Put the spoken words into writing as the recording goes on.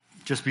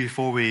Just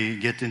before we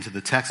get into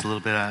the text a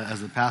little bit,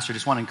 as a pastor, I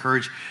just want to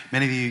encourage,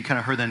 many of you kind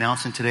of heard the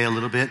announcement today a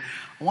little bit.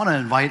 I want to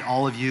invite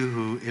all of you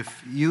who,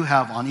 if you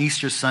have on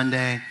Easter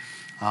Sunday,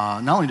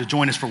 not only to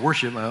join us for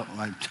worship,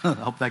 I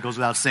hope that goes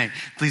without saying,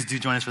 please do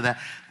join us for that.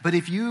 But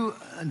if you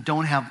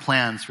don't have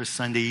plans for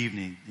Sunday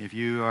evening, if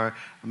you are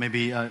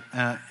maybe,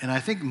 and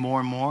I think more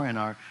and more in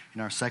our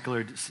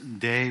secular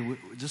day,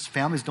 just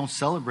families don't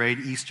celebrate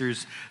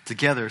Easters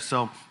together.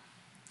 So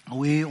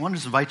we want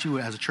to invite you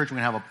as a church. We're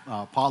going to have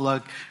a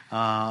potluck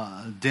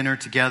dinner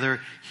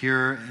together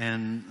here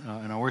in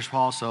our worship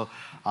hall. So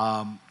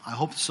I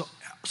hope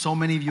so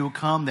many of you will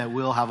come that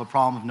we'll have a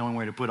problem of knowing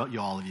where to put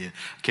all of you.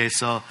 Okay,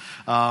 so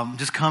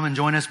just come and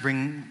join us.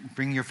 Bring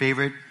your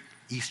favorite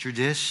Easter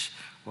dish,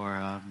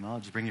 or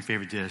just bring your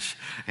favorite dish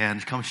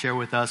and come share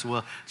with us.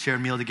 We'll share a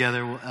meal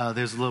together.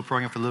 There's a little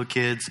program for little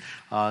kids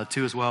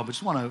too as well. But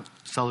just want to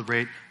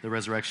celebrate the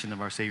resurrection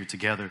of our Savior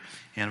together.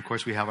 And of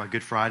course, we have our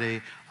Good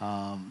Friday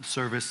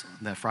service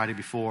that Friday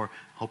before.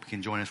 Hope you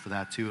can join us for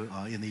that too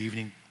in the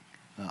evening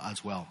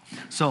as well.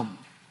 So,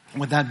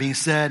 with that being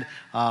said,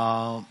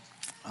 let's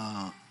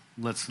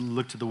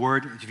look to the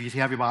Word. If you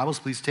have your Bibles,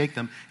 please take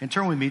them and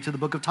turn with me to the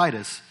book of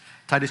Titus.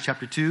 Titus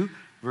chapter 2.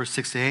 Verse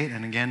 6 to 8,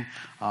 and again,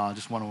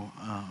 just want to,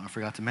 I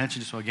forgot to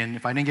mention, so again,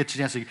 if I didn't get a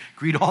chance to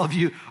greet all of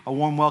you, a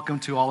warm welcome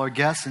to all our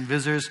guests and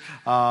visitors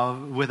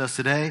with us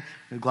today.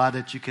 We're glad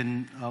that you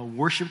can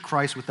worship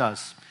Christ with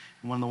us.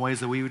 And one of the ways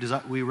that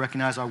we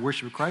recognize our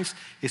worship of Christ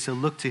is to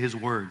look to His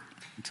Word,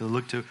 to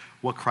look to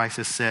what Christ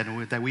has said,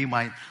 and that we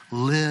might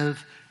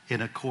live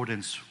in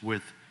accordance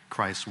with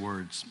Christ's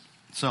words.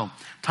 So,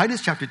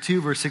 Titus chapter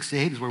 2, verse 6 to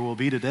 8 is where we'll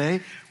be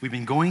today. We've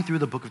been going through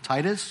the book of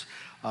Titus,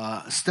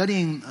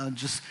 studying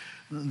just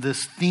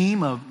this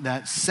theme of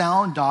that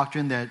sound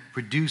doctrine that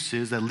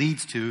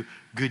leads to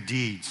good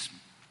deeds.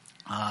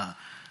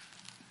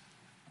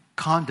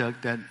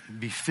 Conduct that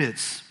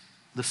befits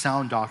the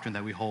sound doctrine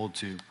that we hold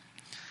to.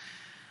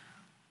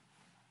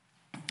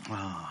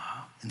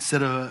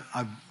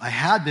 I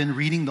had been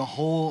reading the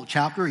whole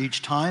chapter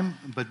each time,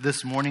 but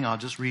this morning I'll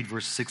just read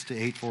verse 6 to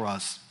 8 for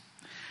us.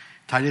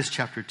 Titus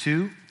chapter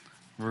 2,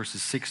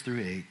 verses 6 through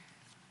 8.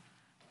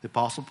 The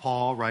Apostle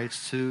Paul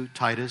writes to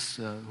Titus,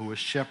 who was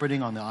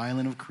shepherding on the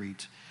island of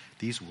Crete,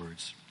 these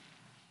words.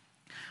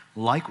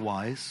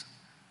 Likewise,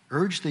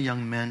 urge the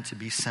young men to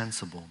be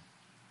sensible.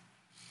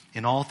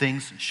 In all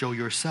things, show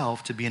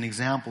yourself to be an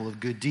example of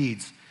good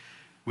deeds,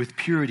 with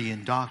purity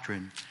in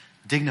doctrine,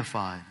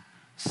 dignified,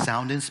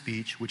 sound in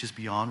speech, which is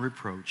beyond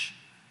reproach,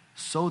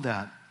 so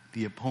that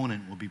the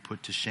opponent will be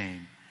put to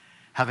shame,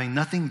 having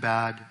nothing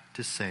bad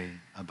to say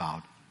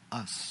about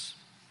us.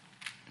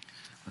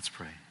 Let's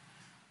pray.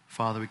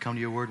 Father, we come to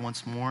your word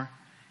once more.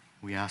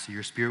 We ask that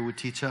your Spirit would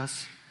teach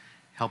us.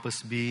 Help us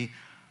to be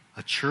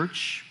a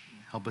church.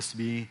 Help us to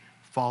be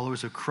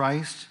followers of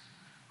Christ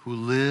who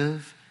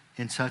live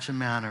in such a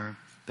manner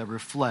that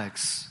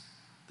reflects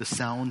the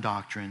sound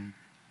doctrine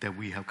that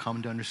we have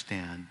come to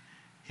understand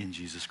in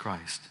Jesus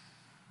Christ.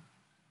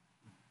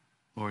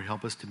 Lord,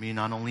 help us to be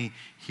not only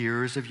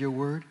hearers of your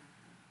word,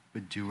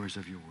 but doers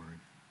of your word.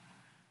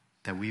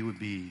 That we would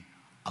be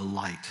a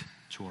light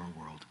to our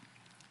world.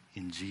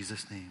 In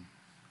Jesus' name.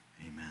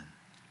 Amen.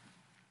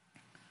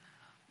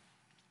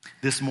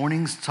 This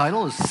morning's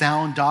title is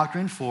Sound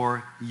Doctrine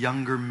for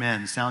Younger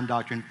Men. Sound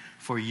Doctrine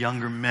for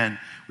Younger Men.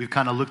 We've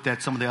kind of looked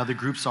at some of the other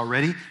groups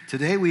already.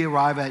 Today we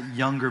arrive at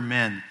younger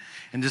men.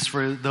 And just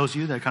for those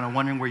of you that are kind of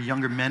wondering where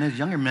younger men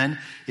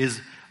is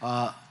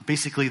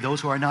basically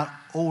those who are not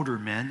older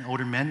men.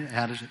 Older men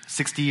at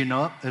 60 and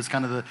up is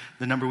kind of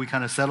the number we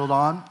kind of settled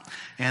on.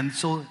 And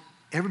so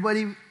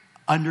everybody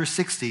under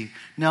 60.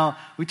 Now,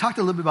 we talked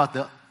a little bit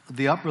about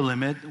the upper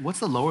limit. What's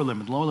the lower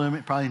limit? The lower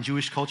limit probably in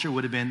Jewish culture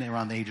would have been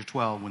around the age of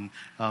 12 when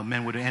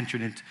men would have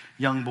entered into,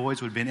 young boys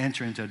would have been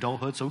entering into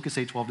adulthood. So we could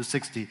say 12 to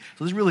 60. So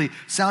there's really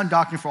sound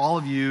doctrine for all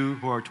of you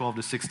who are 12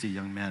 to 60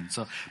 young men.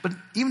 So, but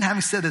even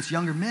having said this,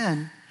 younger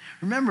men,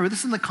 remember this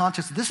is in the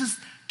context, this is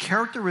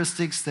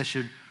characteristics that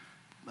should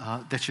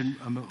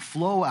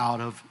flow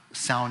out of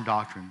sound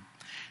doctrine.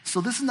 So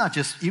this is not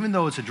just, even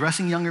though it's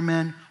addressing younger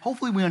men,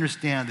 hopefully we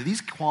understand that these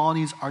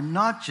qualities are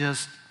not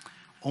just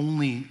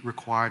only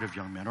required of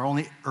young men or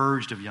only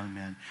urged of young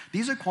men.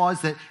 These are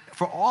qualities that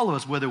for all of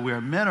us, whether we're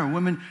men or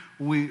women,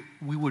 we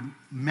would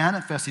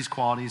manifest these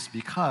qualities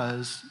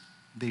because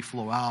they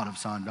flow out of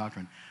sound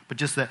doctrine. But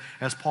just that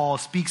as Paul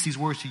speaks these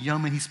words to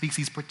young men, he speaks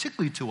these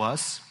particularly to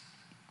us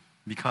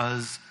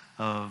because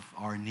of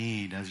our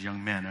need as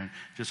young men and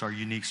just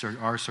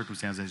our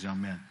circumstances as young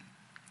men.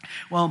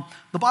 Well,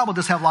 the Bible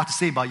does have a lot to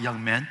say about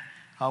young men.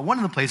 One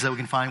of the places that we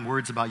can find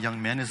words about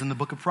young men is in the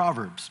book of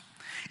Proverbs.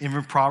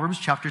 In Proverbs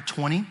chapter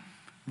 20,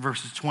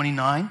 verses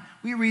 29,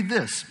 we read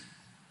this.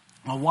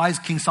 A wise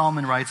King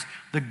Solomon writes,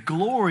 the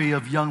glory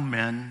of young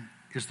men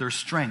is their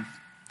strength,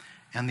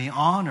 and the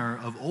honor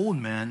of old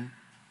men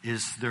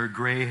is their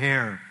gray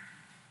hair.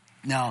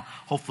 Now,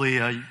 hopefully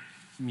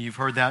You've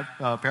heard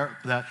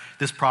that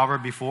this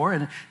proverb before,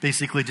 and it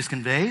basically just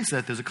conveys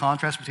that there's a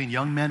contrast between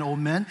young men, old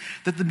men.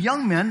 That the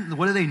young men,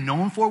 what are they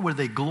known for? What do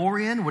they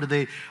glory in? What do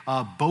they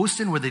boast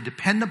in? What do they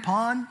depend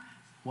upon?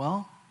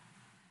 Well,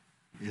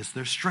 it's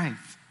their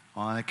strength.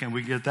 Can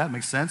we get that?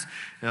 Makes sense.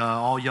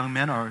 All young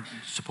men are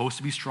supposed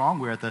to be strong.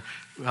 We're at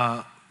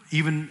the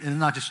even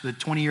not just the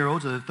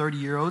 20-year-olds or the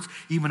 30-year-olds,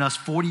 even us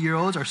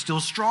 40-year-olds are still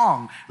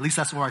strong. At least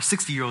that's what our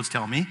 60-year-olds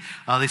tell me.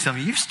 They tell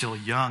me, you're still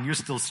young, you're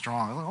still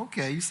strong. I'm like,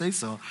 okay, you say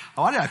so.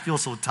 Why do I feel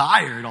so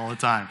tired all the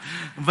time?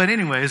 But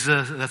anyways,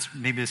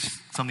 maybe it's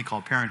something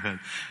called parenthood.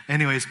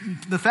 Anyways,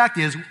 the fact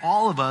is,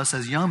 all of us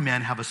as young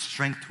men have a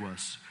strength to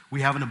us.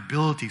 We have an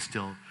ability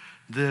still.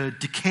 The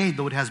decay,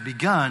 though it has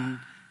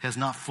begun, has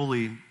not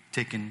fully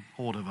taken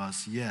hold of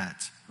us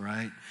yet,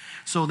 right?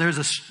 So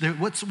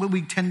what's what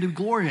we tend to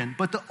glory in.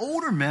 But the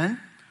older men,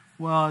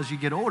 well, as you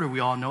get older, we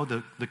all know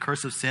the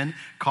curse of sin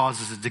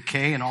causes a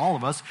decay in all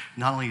of us,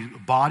 not only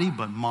body,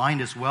 but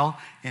mind as well.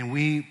 And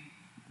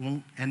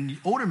the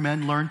older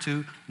men learn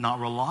to not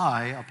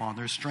rely upon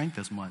their strength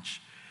as much.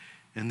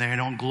 And they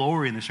don't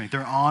glory in their strength.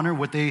 Their honor,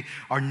 what they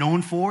are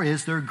known for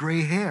is their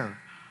gray hair.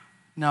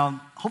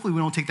 Now, hopefully we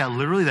don't take that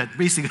literally, that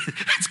basically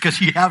it's because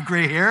you have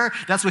gray hair.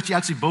 That's what you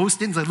actually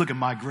boast in. It's like, look at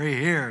my gray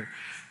hair.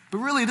 But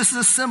really, this is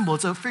a symbol.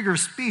 It's a figure of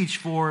speech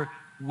for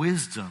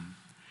wisdom.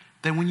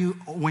 That when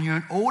you're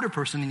an older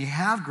person and you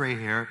have gray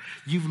hair,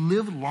 you've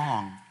lived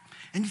long.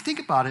 And you think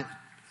about it.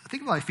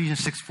 Think about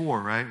Ephesians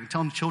 6:4, right? We're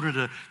telling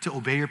children to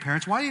obey your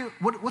parents.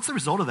 What's the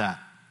result of that?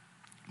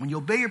 When you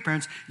obey your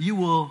parents, you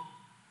will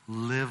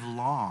live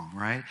long,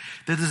 right?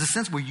 There's a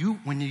sense where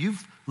when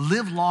you've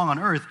lived long on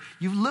earth,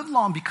 you've lived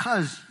long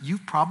because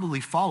you've probably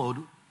followed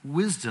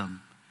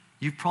wisdom.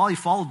 You've probably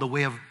followed the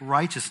way of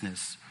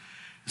righteousness.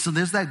 So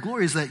there's that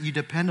glory is that you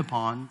depend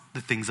upon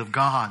the things of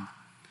God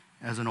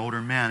as an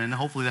older man. And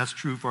hopefully that's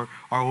true for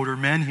our older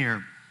men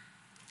here.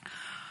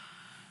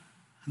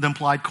 The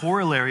implied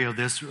corollary of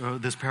this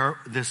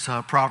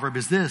proverb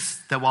is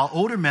this, that while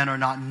older men are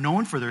not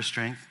known for their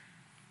strength,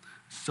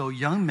 so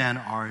young men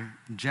are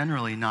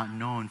generally not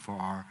known for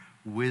our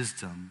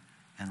wisdom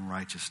and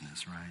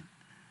righteousness, right?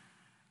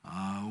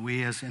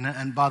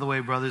 And by the way,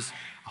 brothers,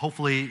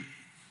 hopefully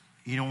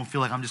you don't feel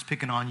like I'm just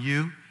picking on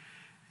you.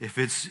 If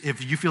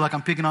you feel like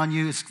I'm picking on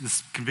you, it's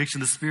this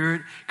conviction of the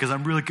Spirit, because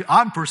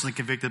I'm personally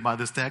convicted by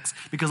this text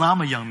because I'm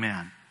a young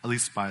man, at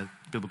least by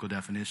biblical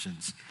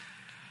definitions.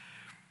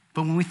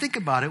 But when we think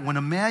about it, when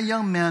a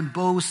young man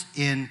boasts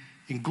in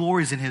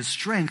glories in his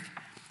strength,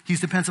 he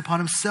depends upon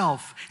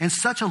himself. And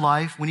such a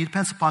life, when he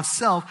depends upon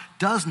self,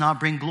 does not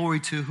bring glory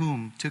to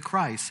whom? To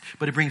Christ.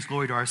 But it brings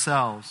glory to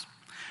ourselves.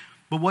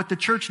 But what the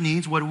church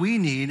needs, what we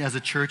need as a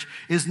church,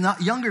 is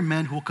not younger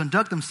men who will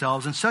conduct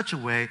themselves in such a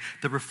way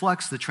that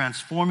reflects the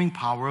transforming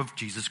power of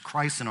Jesus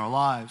Christ in our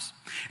lives.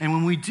 And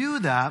when we do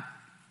that,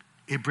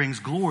 it brings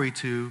glory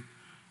to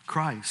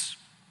Christ.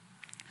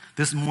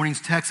 This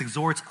morning's text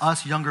exhorts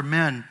us younger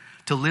men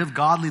to live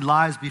godly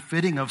lives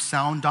befitting of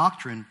sound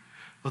doctrine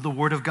of the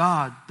Word of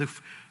God,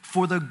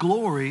 for the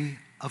glory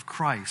of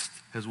Christ,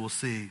 as we'll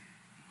see.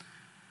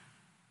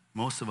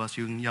 Most of us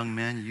young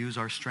men use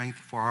our strength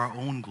for our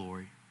own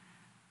glory.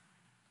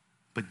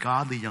 But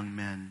godly young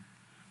men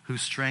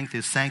whose strength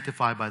is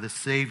sanctified by the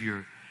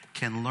Savior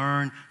can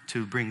learn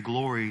to bring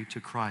glory to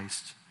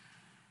Christ.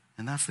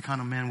 And that's the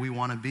kind of man we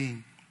want to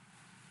be.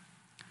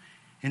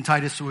 In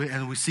Titus,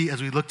 and we see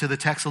as we look to the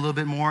text a little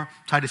bit more,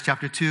 Titus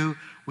chapter 2,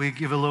 we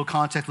give a little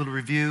context, a little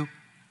review.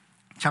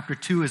 Chapter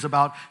 2 is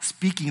about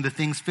speaking the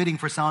things fitting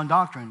for sound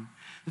doctrine.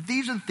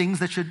 These are the things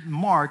that should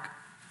mark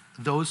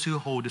those who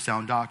hold to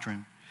sound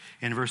doctrine.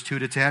 In verse 2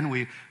 to 10,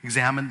 we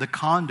examine the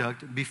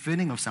conduct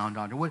befitting of sound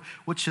doctrine.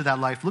 What should that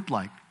life look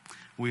like?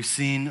 We've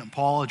seen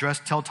Paul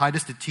tell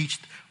Titus to teach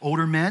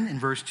older men in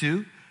verse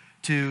 2,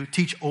 to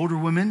teach older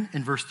women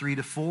in verse 3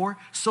 to 4,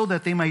 so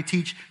that they might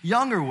teach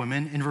younger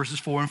women in verses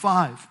 4 and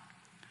 5.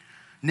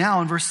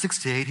 Now in verse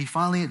 6 to 8, he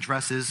finally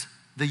addresses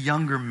the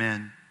younger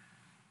men.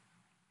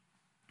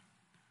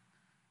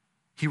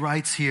 He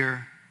writes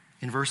here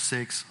in verse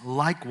 6,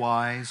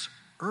 likewise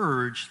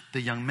urge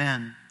the young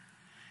men.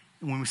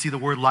 When we see the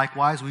word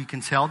likewise, we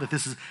can tell that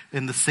this is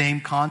in the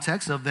same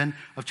context of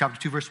chapter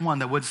 2, verse 1,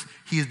 that what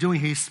he is doing,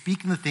 he's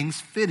speaking the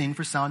things fitting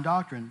for sound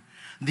doctrine.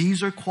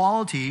 These are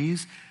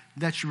qualities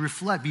that should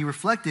be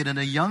reflected in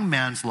a young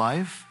man's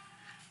life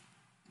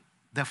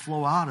that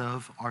flow out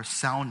of our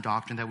sound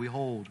doctrine that we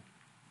hold.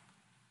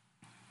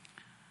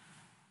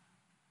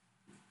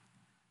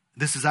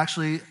 This is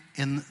actually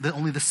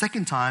only the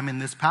second time in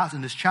this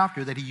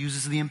chapter that he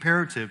uses the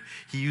imperative.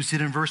 He used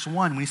it in verse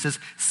 1 when he says,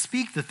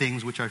 speak the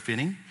things which are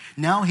fitting.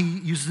 Now he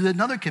uses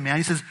another command.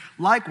 He says,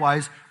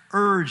 likewise,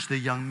 urge the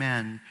young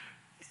men.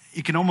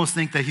 You can almost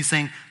think that he's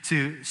saying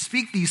to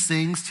speak these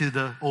things to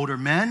the older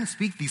men,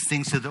 speak these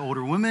things to the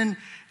older women,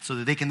 so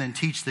that they can then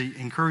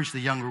encourage the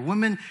younger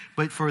women.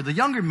 But for the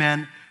younger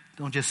men,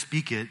 don't just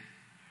speak it,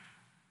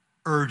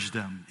 urge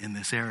them in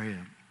this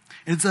area.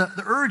 It's the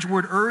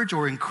word urge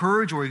or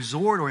encourage or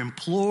exhort or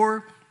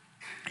implore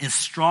is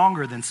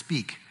stronger than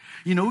speak.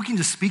 You know, we can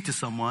just speak to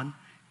someone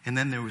and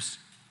then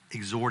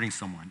exhorting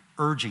someone,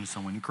 urging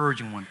someone,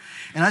 encouraging one.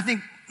 And I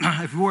think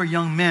if we're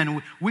young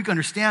men, we can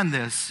understand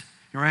this,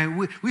 right?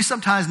 We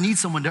sometimes need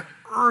someone to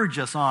urge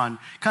us on,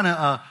 kind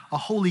of a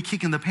holy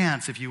kick in the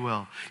pants, if you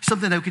will.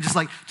 Something that we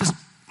could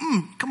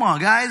come on,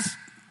 guys,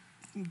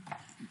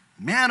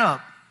 man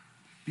up.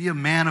 Be a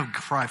man of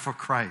cry for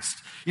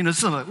Christ.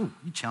 Something like, ooh,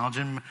 you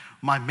challenging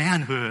my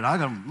manhood. I'm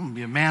going to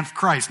be a man for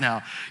Christ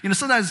now.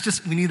 Sometimes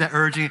just we need that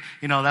urging.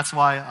 That's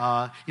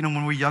why,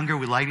 when we're younger,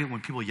 we like it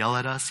when people yell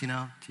at us,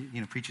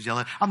 preachers yell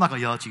at us. I'm not going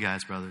to yell at you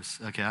guys, brothers.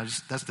 Okay,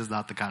 that's just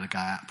not the kind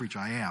of preacher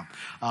I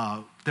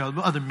am. There are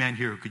other men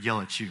here who could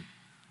yell at you.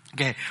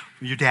 Okay,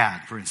 your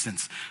dad, for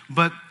instance.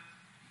 But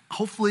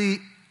hopefully,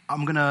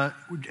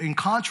 in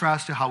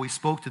contrast to how we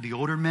spoke to the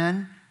older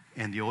men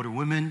and the older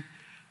women,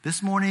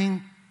 this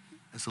morning,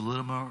 it's a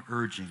little more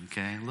urging,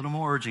 okay? A little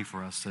more urging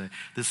for us today.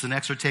 This is an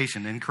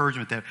exhortation, an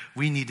encouragement that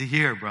we need to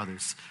hear,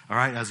 brothers, all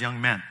right, as young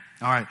men.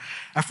 All right.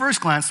 At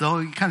first glance, though,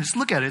 you kind of just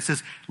look at it. It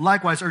says,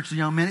 likewise, urge the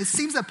young men. It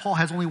seems that Paul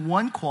has only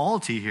one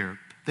quality here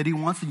that he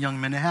wants the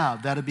young men to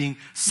have, that of being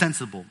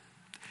sensible.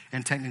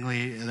 And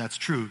technically, that's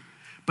true.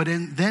 But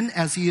then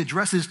as he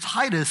addresses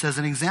Titus as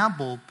an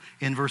example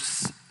in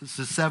verses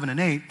 7 and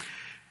 8,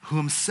 who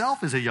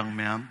himself is a young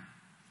man,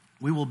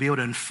 we will be able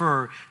to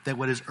infer that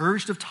what is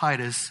urged of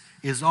Titus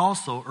is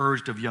also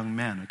urged of young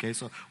men. Okay,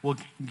 so we'll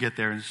get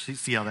there and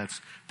see how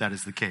that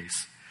is the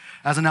case.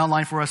 As an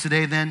outline for us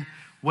today, then,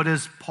 what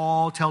does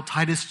Paul tell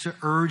Titus to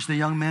urge the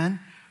young men?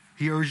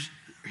 He's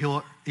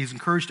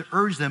encouraged to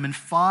urge them in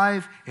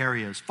 5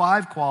 areas,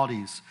 5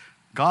 qualities,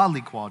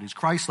 godly qualities,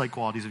 Christ-like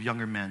qualities of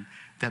younger men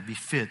that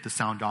befit the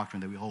sound doctrine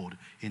that we hold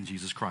in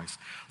Jesus Christ.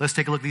 Let's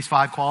take a look at these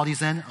 5 qualities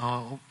then,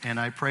 and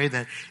I pray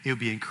that it would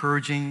be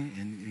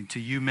encouraging to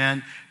you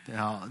men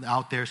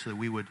out there so that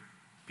we would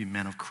be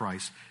men of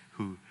Christ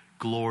who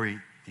glory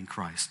in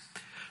Christ.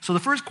 So the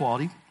first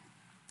quality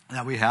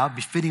that we have,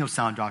 befitting of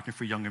sound doctrine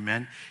for younger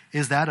men,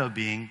 is that of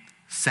being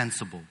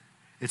sensible.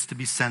 It's to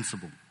be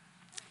sensible.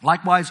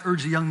 Likewise,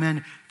 urge the young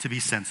men to be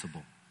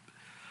sensible.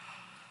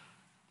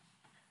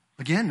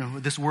 Again,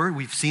 this word,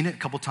 we've seen it a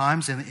couple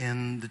times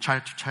in the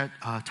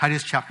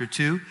Titus chapter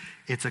 2.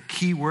 It's a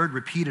key word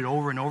repeated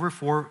over and over,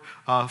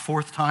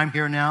 fourth time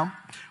here now,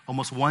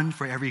 almost one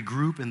for every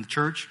group in the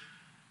church.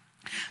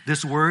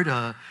 This word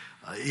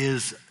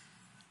is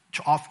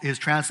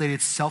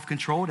translated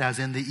self-controlled, as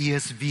in the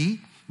ESV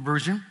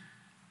version.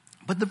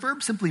 But the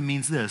verb simply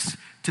means this: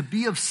 to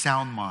be of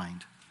sound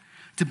mind,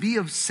 to be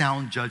of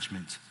sound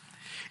judgment.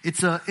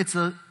 It's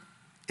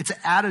an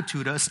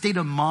attitude, a state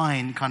of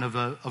mind, kind of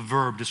a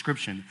verb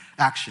description,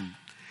 action.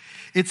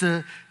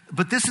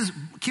 But this is,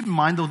 keep in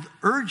mind,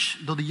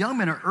 though the young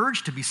men are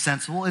urged to be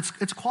sensible, it's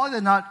a quality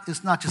that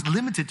is not just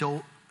limited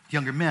to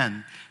younger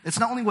men. It's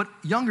not only what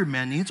younger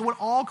men need, it's what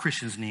all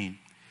Christians need.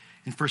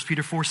 In 1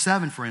 Peter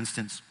 4:7, for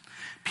instance,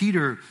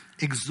 Peter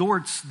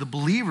exhorts the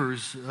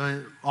believers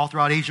all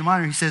throughout Asia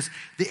Minor. He says,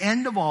 the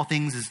end of all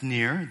things is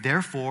near,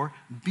 therefore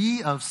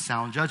be of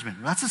sound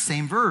judgment. That's the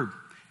same verb.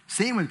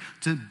 Same,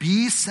 to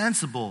be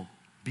sensible,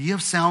 be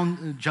of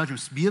sound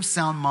judgment, be of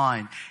sound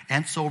mind,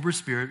 and sober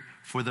spirit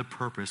for the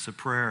purpose of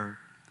prayer.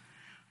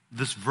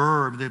 This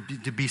verb,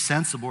 to be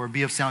sensible or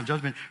be of sound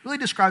judgment, really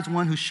describes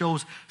one who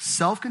shows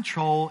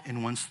self-control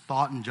in one's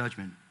thought and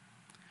judgment.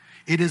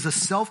 It is a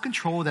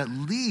self-control that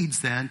leads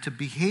then to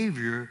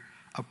behavior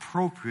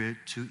appropriate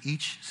to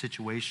each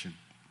situation.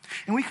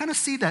 And we kind of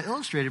see that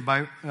illustrated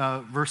by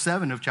verse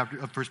 7 of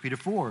 1 Peter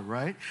 4,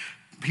 right?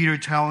 Peter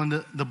telling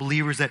the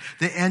believers that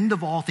the end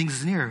of all things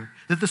is near,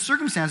 that the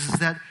circumstances is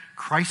that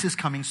Christ is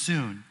coming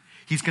soon.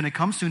 He's going to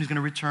come soon, he's going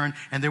to return,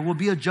 and there will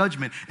be a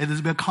judgment, and there's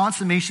going to be a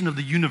consummation of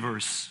the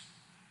universe.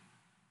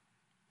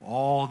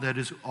 All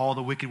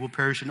the wicked will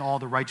perish, and all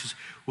the righteous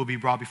will be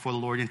brought before the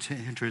Lord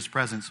into his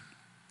presence.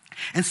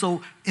 And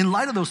so, in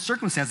light of those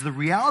circumstances, the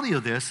reality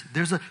of this,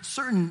 there's a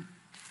certain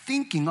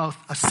thinking of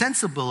a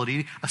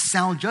sensibility, a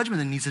sound judgment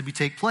that needs to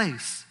take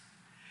place.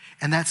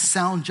 And that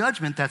sound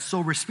judgment, that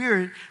sober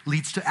spirit,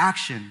 leads to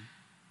action.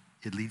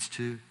 It leads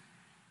to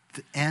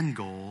the end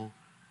goal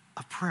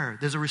of prayer.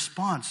 There's a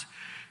response.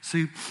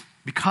 So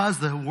because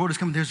the world is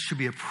coming, there should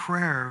be a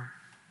prayer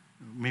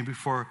maybe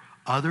for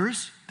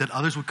others, that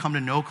others would come to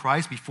know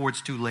Christ before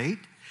it's too late.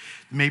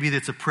 Maybe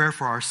it's a prayer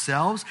for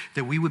ourselves,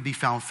 that we would be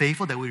found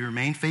faithful, that we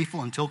remain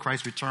faithful until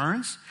Christ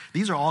returns.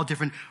 These are all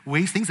different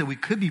ways, things that we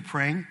could be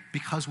praying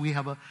because we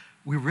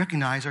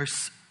recognize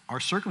our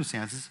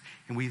circumstances,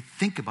 and we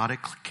think about it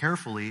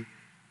carefully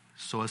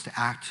so as to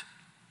act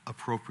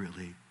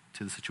appropriately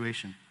to the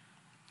situation.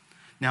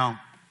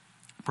 Now,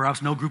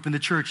 perhaps no group in the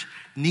church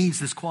needs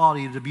this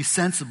quality to be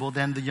sensible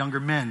than the younger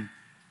men,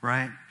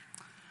 right?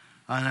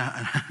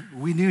 And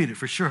we need it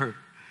for sure.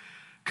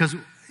 Because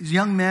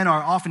young men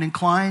are often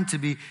inclined to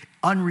be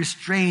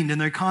unrestrained in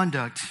their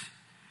conduct.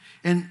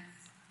 And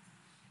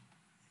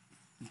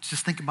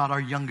just think about our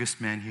youngest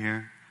men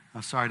here.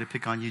 I'm sorry to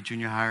pick on you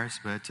junior hires,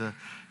 but,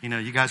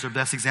 you guys are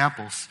best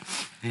examples.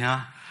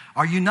 Yeah.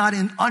 Are you not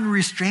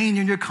unrestrained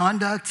in your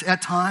conduct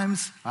at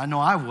times? I know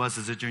I was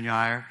as a junior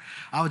higher.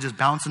 I was just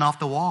bouncing off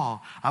the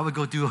wall. I would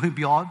go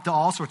be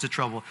all sorts of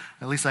trouble.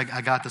 At least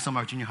I got to some of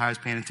our junior hires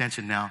paying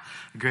attention now.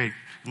 Great.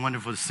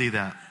 Wonderful to see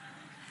that.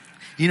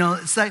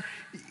 It's like,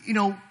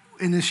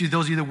 and those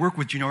of you that work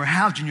with junior or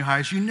have junior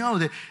hires, you know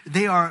that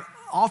they are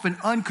often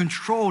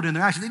uncontrolled in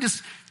their actions. They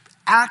just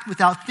act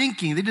without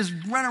thinking. They just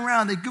run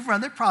around. They goof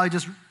around. They're probably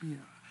just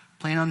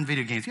playing on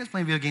video games. You guys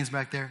playing video games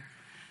back there?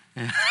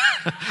 Yeah.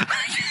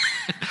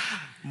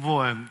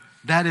 Boy,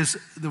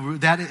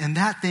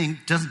 that thing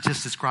doesn't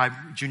just describe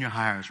junior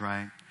hires,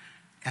 right?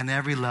 And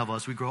every level,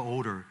 as we grow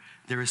older,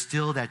 there is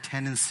still that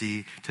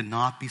tendency to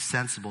not be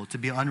sensible, to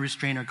be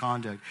unrestrained in our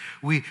conduct.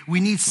 We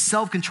need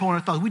self-control in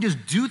our thoughts. We just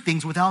do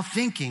things without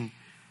thinking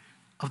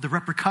of the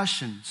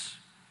repercussions.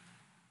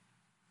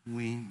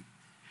 We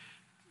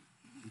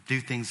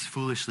do things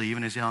foolishly,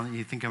 even as young.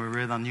 You think I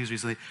read on the news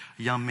recently,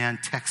 a young man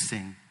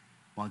texting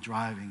while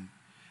driving,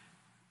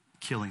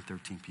 killing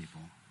 13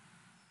 people.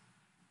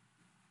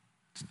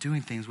 It's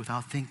doing things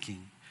without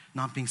thinking,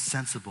 not being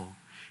sensible.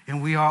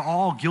 And we are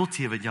all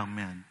guilty of it, young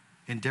men,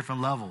 in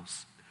different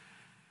levels.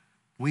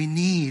 We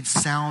need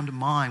sound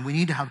mind. We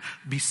need to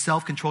be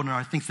self-controlled in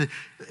our things.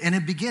 And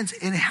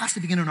it has to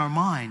begin in our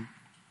mind.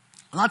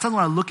 A lot of times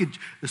when I look at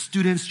the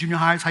students, junior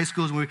highs, high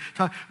schools,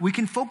 we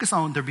can focus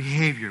on their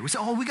behavior. We say,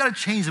 we got to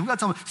change them. We got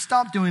to tell them,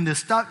 stop doing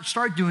this,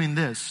 start doing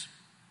this.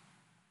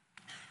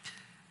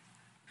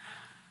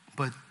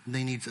 But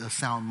they need a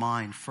sound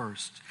mind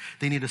first.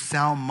 They need a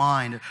sound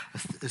mind,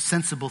 a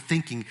sensible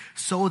thinking,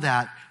 so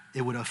that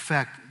it would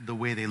affect the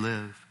way they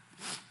live.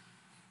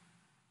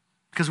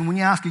 Because when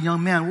you ask a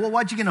young man,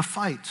 why'd you get in a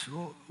fight?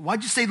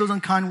 Why'd you say those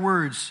unkind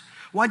words?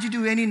 Why'd you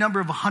do any number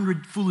of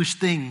 100 foolish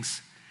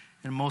things?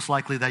 And most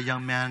likely that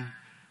young man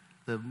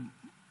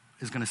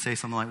is going to say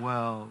something like,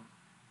 I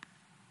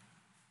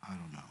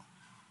don't know.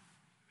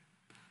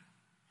 I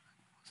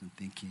wasn't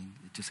thinking.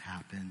 It just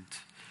happened.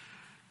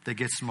 They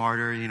get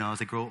smarter, as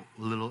they grow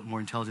a little more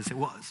intelligent, say,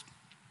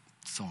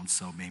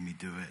 so-and-so made me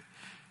do it.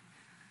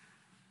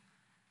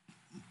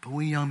 But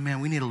we young men,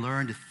 we need to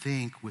learn to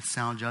think with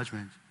sound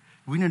judgment.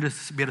 We need to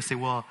be able to say,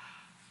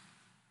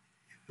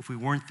 if we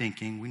weren't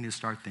thinking, we need to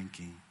start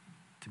thinking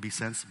to be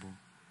sensible.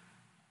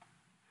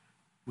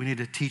 We need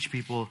to teach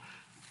people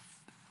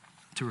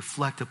to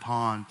reflect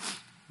upon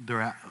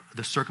the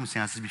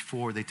circumstances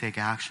before they take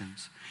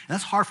actions. And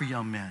that's hard for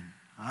young men.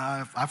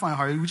 I find it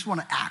hard. We just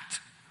want to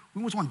act.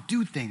 We just want to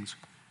do things.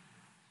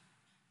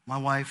 My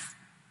wife,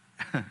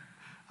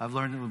 I've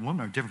learned that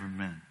women are different from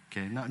men.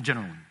 Okay, not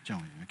generally,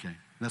 okay,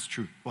 that's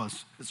true. Well,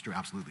 it's true,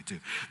 absolutely too.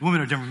 Women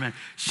are different from men.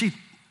 She,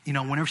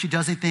 whenever she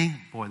does anything,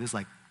 there's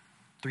like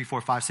 3, 4,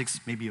 5, 6,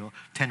 maybe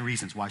 10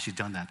 reasons why she's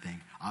done that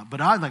thing.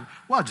 But I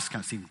it just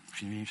kind of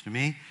seems to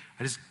me.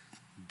 I just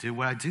do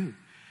what I do.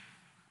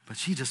 But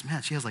she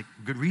has like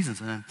good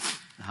reasons. And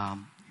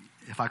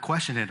if I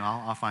question it,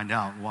 I'll find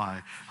out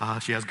why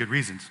she has good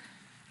reasons.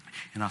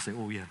 And I'll say,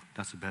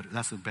 that's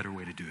a better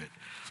way to do it.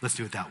 Let's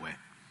do it that way.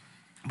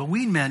 But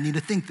we men need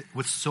to think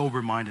with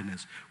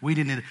sober-mindedness. We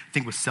need to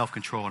think with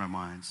self-control in our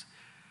minds.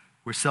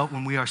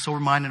 When we are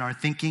sober-minded in our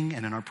thinking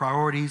and in our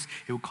priorities,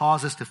 it will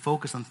cause us to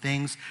focus on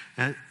things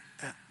that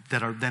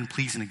are then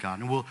pleasing to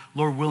God. And we'll,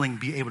 Lord willing,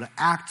 be able to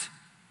act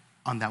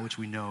on that which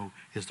we know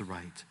is the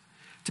right.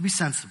 To be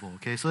sensible,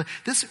 okay? So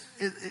this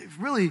is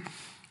really,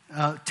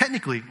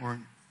 technically,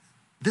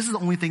 this is the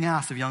only thing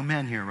asked of young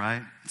men here,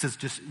 right? It says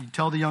just you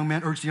urge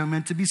the young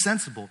men to be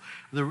sensible.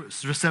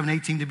 Verse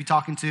 7:18 to be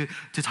talking to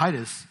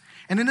Titus.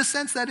 And in a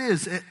sense that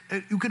is,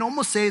 you can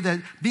almost say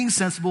that being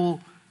sensible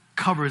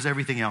covers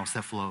everything else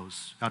that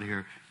flows out of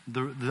here.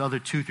 The other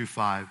 2 through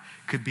 5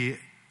 could be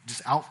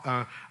just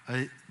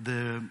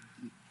the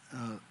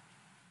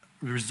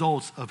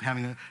results of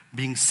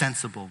being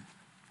sensible.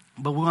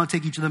 But we want to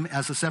take each of them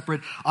as a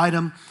separate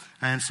item.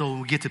 And so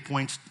we get to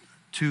points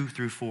 2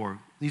 through 4.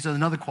 These are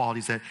another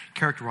qualities that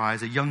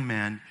characterize a young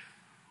man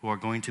who are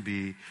going to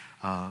be,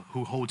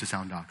 who hold to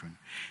sound doctrine.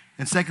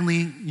 And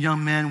secondly,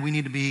 young men, we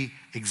need to be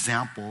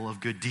example of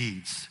good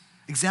deeds.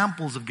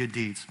 Examples of good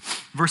deeds.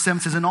 Verse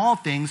 7 says, in all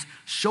things,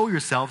 show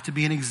yourself to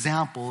be an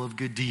example of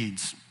good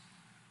deeds.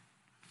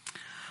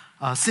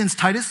 Since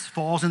Titus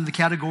falls into the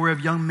category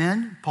of young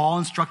men, Paul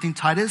instructs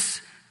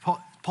Titus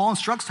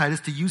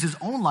to use his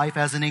own life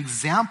as an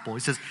example.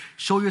 He says,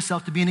 show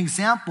yourself to be an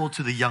example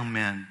to the young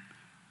men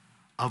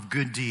of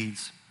good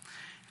deeds.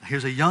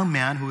 Here's a young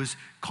man who is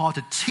called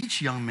to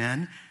teach young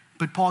men,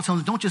 but Paul tells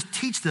him, don't just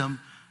teach them,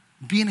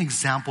 be an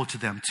example to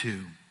them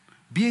too.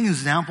 Be an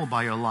example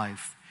by your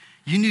life.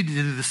 You need to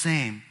do the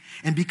same.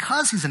 And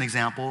because he's an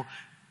example,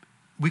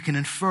 we can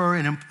infer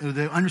and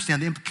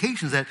understand the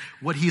implications that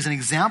what he's an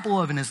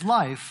example of in his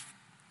life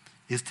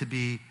is to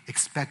be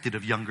expected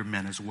of younger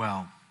men as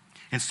well.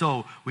 And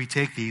so we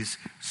take these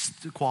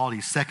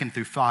qualities, 2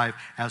 through 5,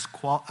 as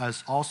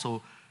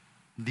also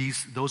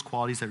those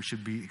qualities that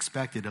should be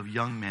expected of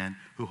young men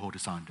who hold to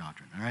sound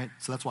doctrine. All right?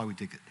 So that's why we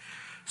take it.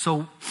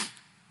 So,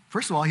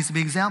 first of all, he's to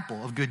be an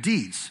example of good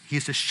deeds. He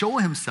is to show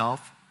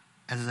himself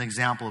as an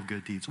example of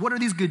good deeds. What are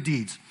these good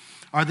deeds?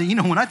 Are they,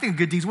 when I think of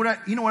good deeds, what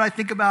I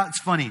think about? It's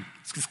funny.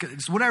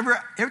 It's whatever.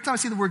 Every time I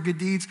see the word good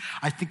deeds,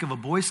 I think of a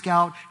Boy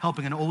Scout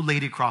helping an old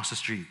lady cross the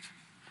street.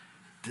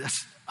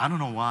 I don't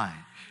know why.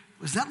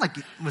 Was that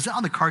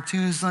on the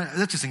cartoons?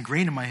 That's just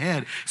ingrained in my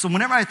head. So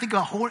whenever I think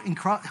about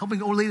helping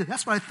an old lady,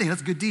 that's what I think.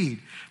 That's a good deed.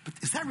 But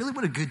is that really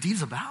what a good deed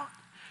is about?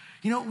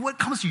 What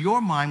comes to your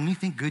mind when you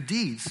think good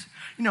deeds?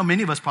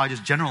 Many of us probably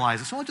just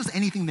generalize it. So just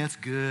anything that's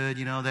good,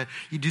 that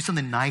you do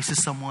something nice to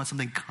someone,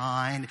 something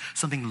kind,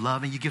 something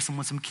loving. You give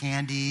someone some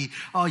candy.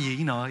 Oh,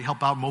 you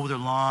help out mow their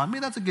lawn.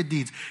 Maybe that's a good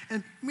deeds.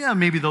 And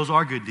maybe those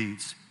are good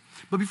deeds.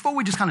 But before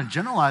we just kind of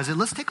generalize it,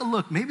 let's take a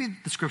look. Maybe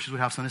the scriptures would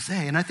have something to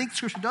say. And I think the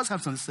scripture does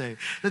have something to say.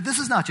 That this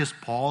is not just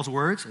Paul's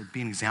words,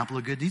 being an example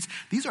of good deeds.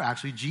 These are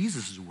actually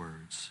Jesus'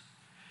 words.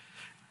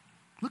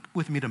 Look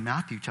with me to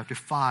Matthew chapter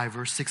 5,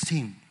 verse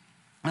 16.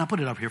 And I'll put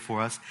it up here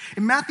for us.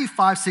 In Matthew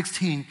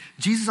 5:16,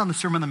 Jesus on the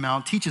Sermon on the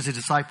Mount teaches his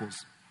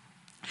disciples.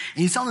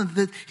 And he's telling them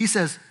that, he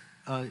says,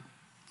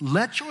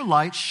 let your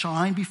light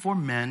shine before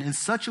men in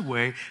such a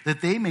way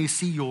that they may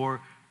see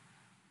your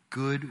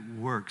good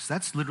works.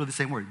 That's literally the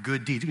same word,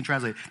 good deeds. You can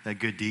translate that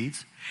good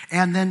deeds.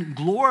 And then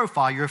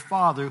glorify your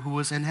Father who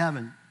is in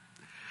heaven.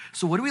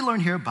 So what do we learn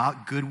here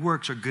about good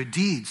works or good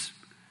deeds?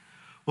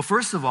 Well,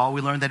 first of all,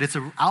 we learn that it's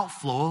an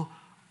outflow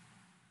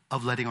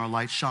of letting our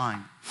light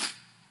shine.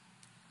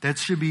 That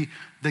should be,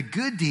 the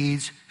good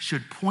deeds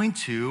should point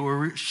to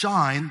or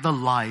shine the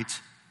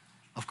light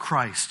of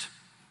Christ.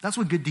 That's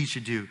what good deeds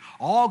should do.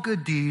 All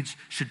good deeds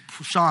should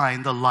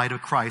shine the light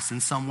of Christ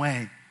in some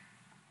way.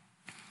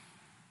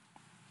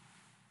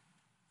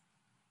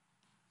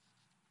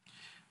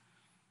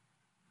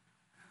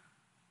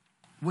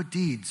 What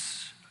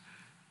deeds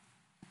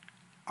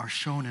are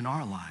shown in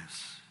our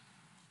lives?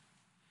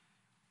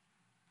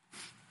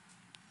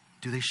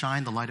 Do they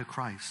shine the light of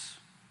Christ?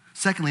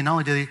 Secondly, not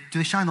only do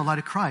they shine the light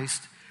of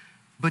Christ,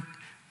 but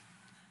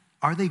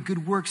are they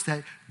good works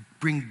that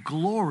bring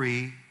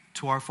glory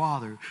to our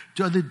Father?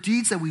 Do the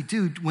deeds that we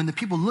do, when the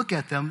people look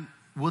at them,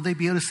 will they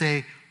be able to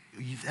say,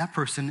 that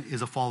person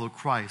is a follower of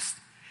Christ,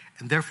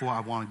 and therefore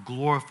I want to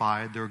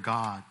glorify their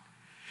God?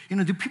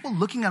 Do people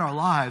looking at our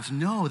lives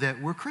know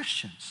that we're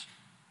Christians?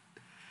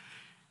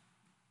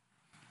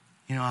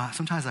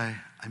 Sometimes I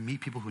meet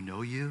people who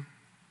know you.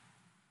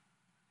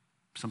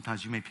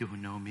 Sometimes you meet people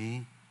who know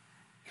me.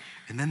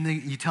 And then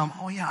you tell them,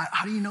 oh yeah,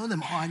 how do you know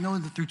them? Oh, I know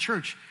them through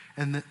church.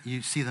 And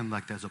you see them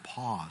like there's a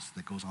pause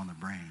that goes on their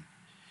brain.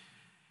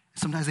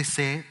 Sometimes they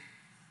say it,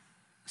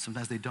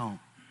 sometimes they don't.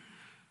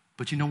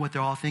 But you know what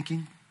they're all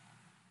thinking?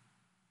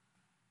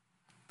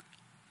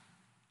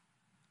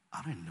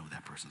 I don't even know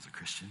that person's a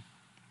Christian.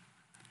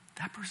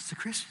 That person's a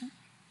Christian?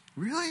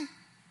 Really?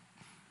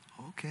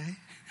 Okay.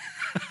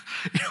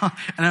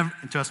 And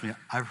trust me,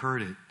 I've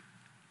heard it.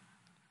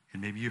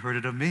 And maybe you heard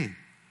it of me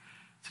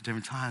to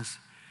different times.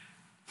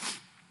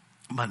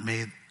 But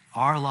may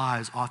our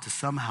lives ought to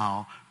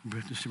somehow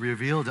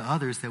reveal to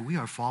others that we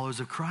are followers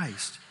of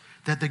Christ.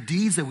 That the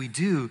deeds that we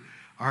do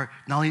are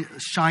not only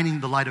shining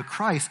the light of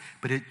Christ,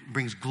 but it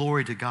brings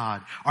glory to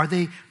God. Are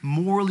they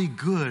morally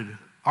good?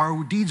 Are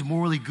our deeds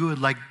morally good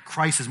like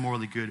Christ is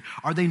morally good?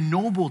 Are they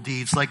noble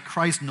deeds like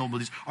Christ's noble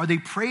deeds? Are they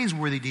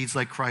praiseworthy deeds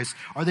like Christ?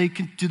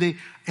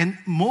 And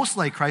most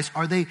like Christ,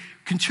 are they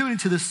contributing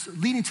to this,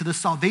 leading to the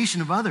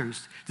salvation of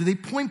others? Do they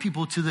point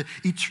people to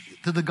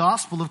the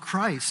gospel of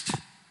Christ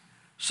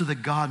so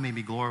that God may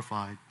be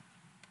glorified?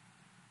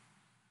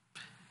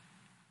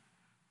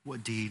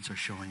 What deeds are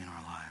showing in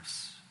our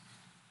lives?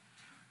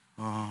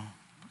 Oh,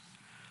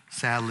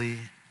 sadly,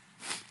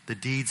 the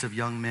deeds of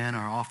young men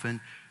are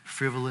often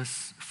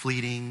frivolous,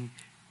 fleeting,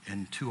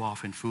 and too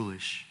often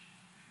foolish.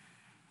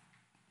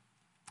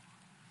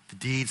 The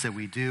deeds that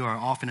we do are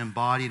often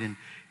embodied in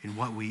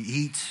what we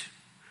eat.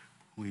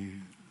 We're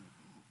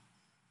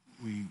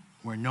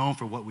known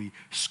for what we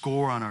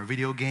score on our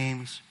video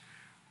games,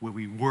 where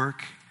we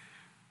work,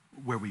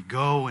 where we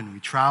go and we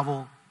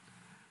travel.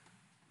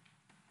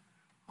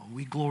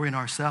 We glory in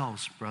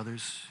ourselves,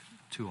 brothers,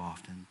 too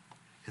often,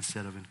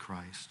 instead of in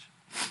Christ.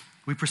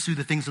 We pursue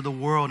the things of the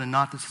world and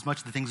not as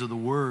much the things of the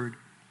Word.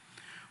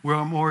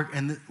 We're more,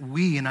 and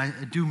I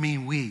do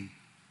mean we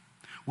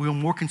are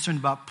more concerned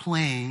about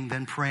playing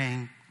than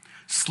praying,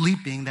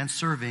 sleeping than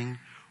serving,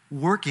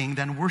 working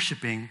than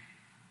worshiping.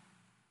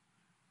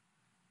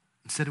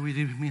 Instead, we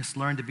must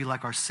learn to be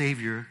like our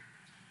Savior,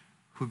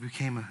 who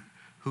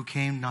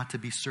came not to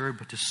be served,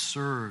 but to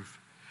serve.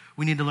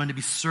 We need to learn to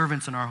be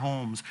servants in our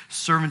homes,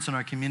 servants in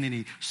our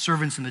community,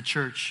 servants in the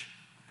church.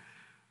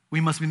 We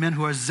must be men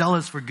who are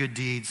zealous for good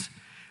deeds,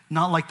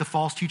 not like the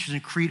false teachers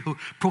in Crete who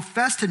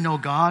profess to know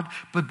God,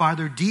 but by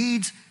their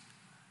deeds,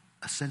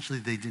 essentially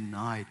they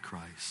denied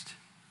Christ.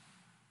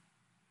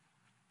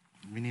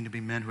 We need to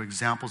be men who are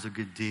examples of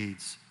good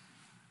deeds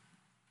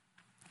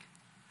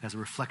as a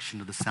reflection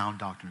of the sound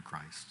doctrine of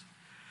Christ.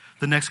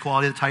 The next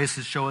quality that Titus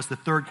is show us, the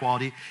third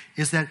quality,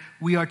 is that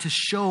we are to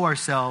show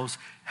ourselves,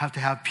 have to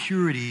have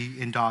purity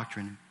in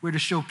doctrine. We're to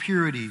show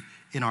purity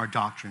in our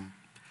doctrine.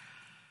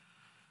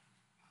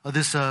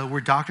 This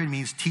word doctrine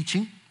means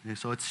teaching.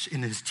 So it's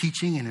in his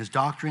teaching, in his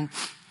doctrine.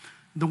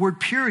 The word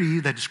purity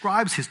that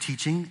describes his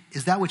teaching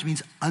is that which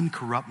means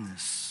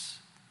uncorruptness,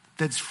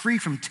 that's free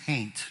from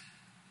taint.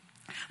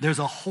 There's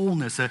a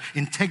wholeness, an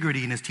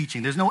integrity in his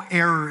teaching. There's no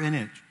error in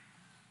it.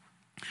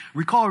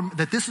 Recall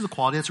that this is a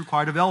quality that's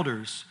required of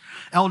elders.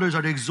 Elders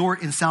are to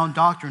exhort in sound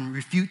doctrine,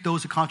 refute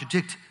those who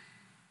contradict,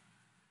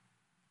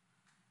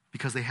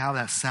 because they have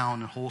that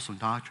sound and wholesome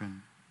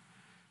doctrine.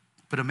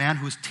 But a man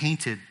who's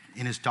tainted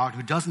in his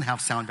doctrine, who doesn't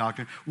have sound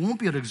doctrine, won't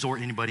be able to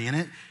exhort anybody in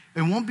it,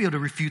 and won't be able to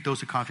refute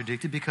those who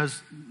contradict it,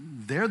 because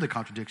they're the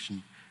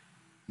contradiction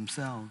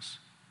themselves.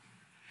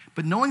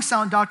 But knowing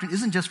sound doctrine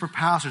isn't just for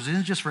pastors, it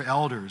isn't just for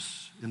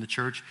elders in the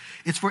church.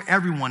 It's for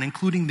everyone,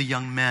 including the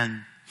young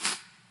men.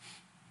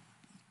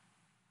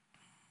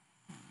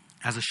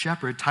 As a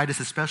shepherd, Titus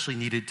especially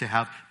needed to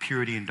have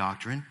purity in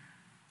doctrine.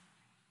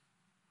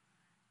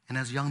 And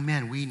as young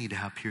men, we need to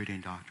have purity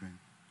in doctrine.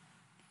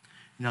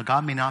 Now,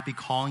 God may not be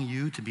calling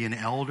you to be an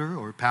elder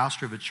or a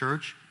pastor of a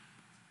church,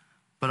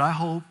 but I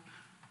hope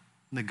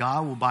that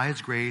God will, by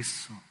his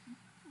grace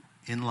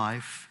in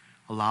life,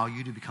 allow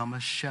you to become a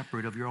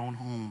shepherd of your own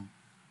home.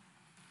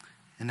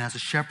 And as a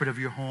shepherd of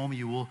your home,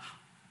 you will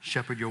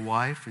shepherd your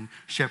wife and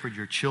shepherd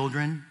your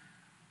children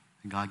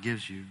that God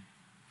gives you.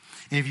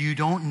 And if you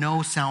don't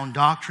know sound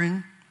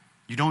doctrine,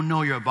 you don't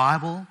know your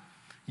Bible,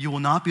 you will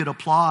not be able to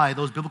apply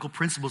those biblical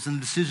principles in the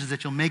decisions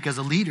that you'll make as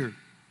a leader.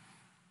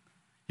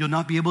 You'll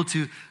not be able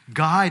to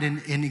guide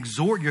and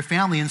exhort your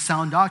family in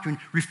sound doctrine,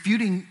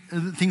 refuting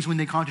things when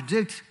they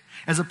contradict.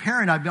 As a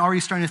parent, I've been already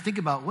starting to think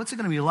about what's it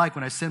going to be like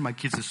when I send my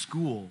kids to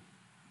school,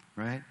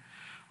 right?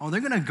 Oh, they're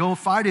going to go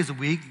 5 days a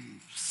week,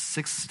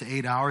 6 to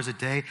 8 hours a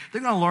day.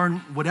 They're going to learn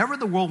whatever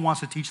the world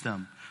wants to teach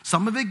them.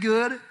 Some of it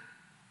good,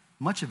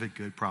 much of it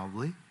good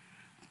probably,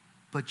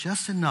 but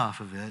just enough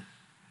of it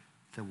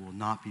that will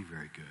not be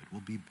very good,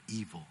 will be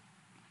evil.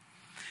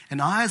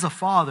 And I, as a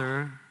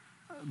father,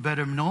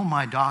 better know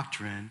my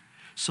doctrine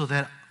so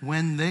that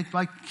when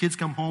my kids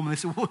come home and they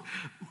say, well,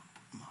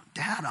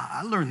 Dad,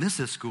 I learned this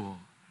at school.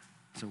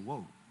 I said,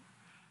 whoa.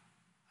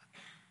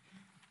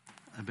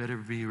 I better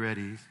be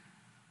ready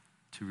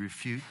to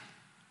refute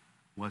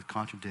what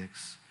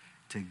contradicts,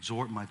 to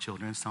exhort my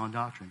children in sound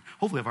doctrine.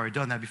 Hopefully I've already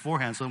done that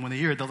beforehand, so when they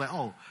hear it, they'll say,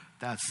 oh,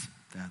 that's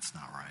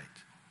not right.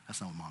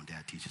 That's not what Mom and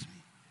Dad teaches me.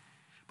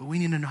 But we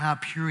need to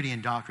have purity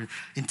in doctrine,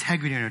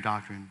 integrity in our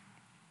doctrine.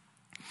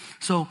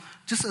 So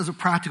just as a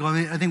practical,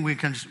 I think we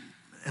can,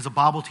 as a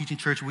Bible teaching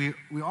church, we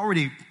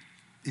already,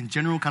 in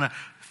general, kind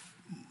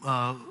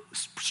of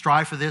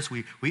strive for this.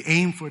 We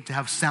aim for it to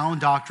have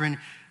sound doctrine.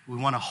 We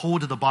want to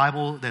hold to the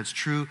Bible that's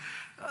true.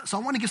 So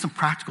I want to give some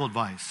practical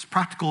advice,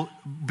 practical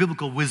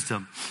biblical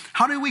wisdom.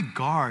 How do we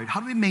guard, how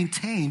do we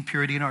maintain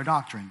purity in our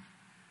doctrine?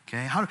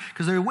 Okay,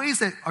 because there are ways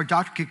that our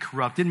doctrine get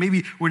corrupted.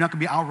 Maybe we're not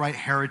going to be outright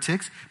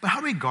heretics, but how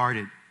do we guard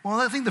it? Well,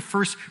 I think the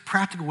first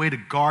practical way to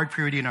guard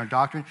purity in our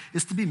doctrine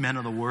is to be men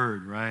of the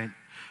Word, right?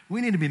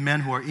 We need to be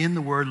men who are in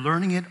the Word,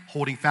 learning it,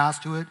 holding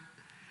fast to it,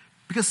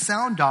 because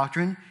sound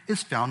doctrine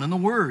is found in the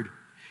Word.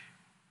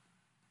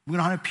 We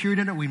don't have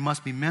purity in it. We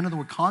must be men of the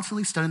Word,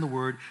 constantly studying the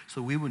Word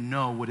so we would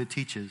know what it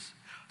teaches.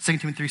 2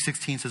 Timothy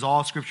 3:16 says,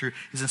 all Scripture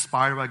is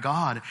inspired by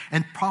God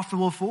and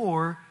profitable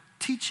for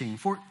teaching,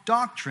 for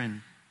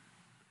doctrine.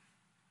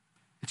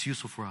 It's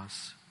useful for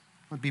us.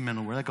 Be men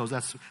of the Word.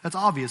 That's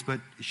obvious, but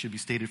it should be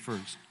stated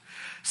first.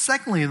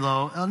 Secondly,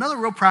 though, another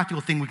real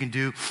practical thing we can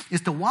do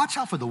is to watch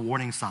out for the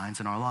warning signs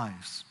in our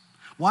lives.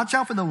 Watch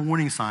out for the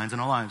warning signs in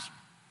our lives.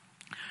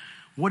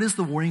 What is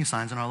the warning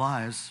signs in our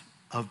lives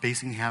of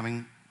basically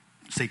having,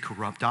 say,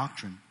 corrupt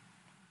doctrine?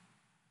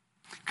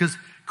 Because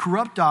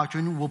corrupt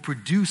doctrine will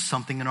produce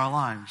something in our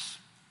lives.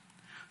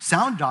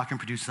 Sound doctrine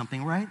produces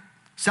something, right?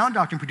 Sound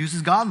doctrine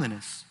produces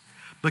godliness.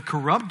 But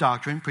corrupt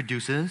doctrine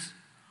produces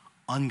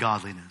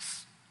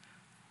ungodliness.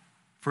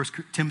 1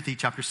 Timothy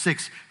chapter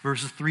 6,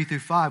 verses 3 through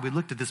 5. We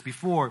looked at this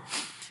before.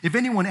 If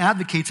anyone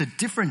advocates a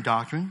different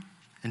doctrine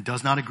and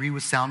does not agree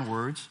with sound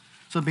words,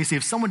 so basically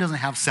if someone doesn't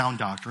have sound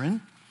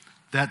doctrine,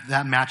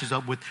 that matches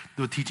up with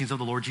the teachings of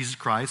the Lord Jesus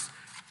Christ,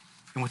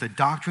 and with a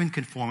doctrine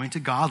conforming to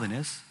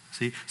godliness,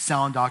 see,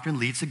 sound doctrine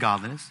leads to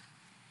godliness.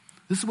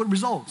 This is what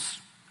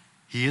results.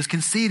 He is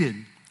conceited,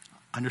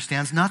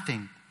 understands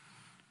nothing,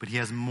 but he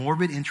has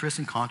morbid interest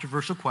in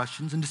controversial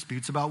questions and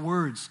disputes about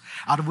words,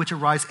 out of which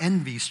arise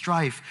envy,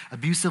 strife,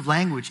 abusive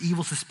language,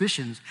 evil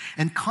suspicions,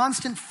 and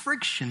constant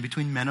friction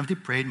between men of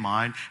depraved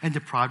mind and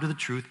deprived of the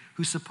truth,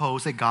 who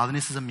suppose that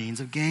godliness is a means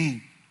of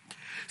gain.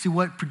 See,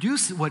 what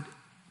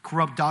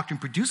corrupt doctrine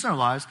produces in our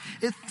lives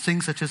is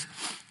things such as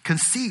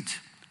conceit,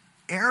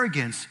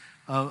 arrogance,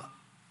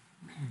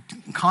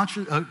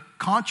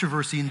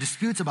 controversy and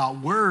disputes about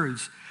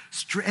words,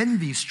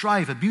 envy,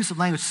 strife, abusive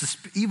language,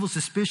 evil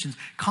suspicions,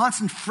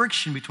 constant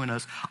friction between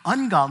us.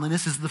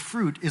 Ungodliness is the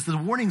fruit, is the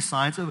warning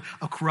signs of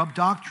a corrupt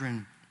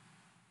doctrine.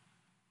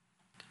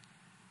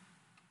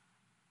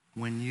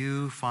 When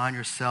you find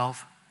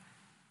yourself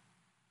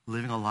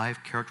living a life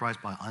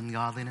characterized by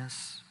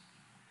ungodliness,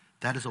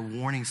 that is a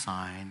warning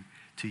sign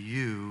to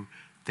you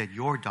that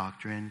your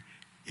doctrine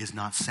is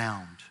not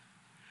sound.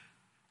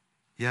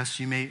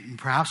 Yes,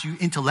 perhaps you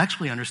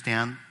intellectually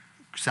understand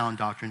sound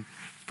doctrine,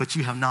 but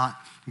you have not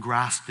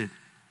grasped it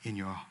in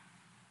your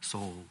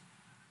soul.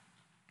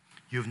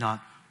 You have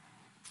not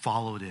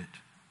followed it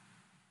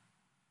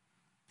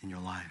in your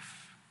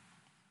life.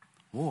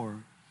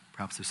 Or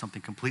perhaps there's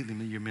something completely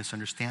you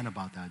misunderstand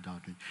about that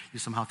doctrine. You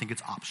somehow think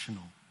it's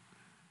optional,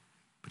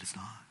 but it's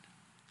not.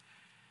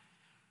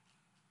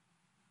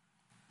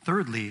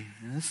 Thirdly,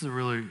 and this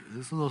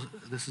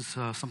is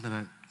something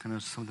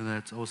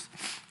that's always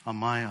on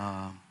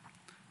my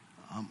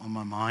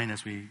mind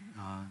as we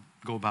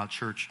go about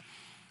church,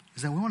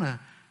 is that we want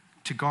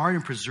to guard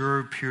and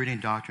preserve purity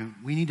and doctrine.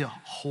 We need to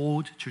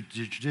hold to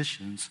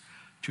traditions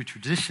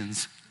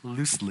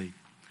loosely.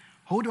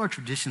 Hold to our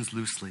traditions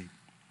loosely.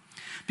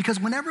 Because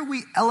whenever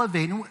we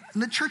elevate, in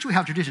the church we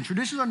have traditions.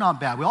 Traditions are not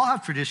bad. We all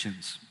have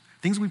traditions.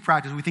 Things we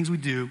practice, things we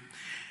do.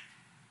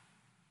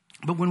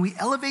 But when we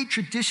elevate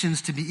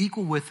traditions to be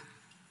equal with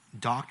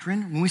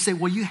doctrine, when we say,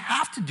 well, you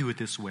have to do it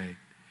this way.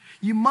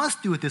 You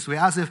must do it this way,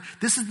 as if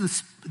this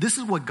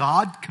is what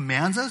God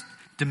commands us,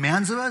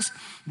 demands of us,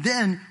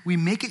 then we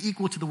make it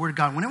equal to the Word of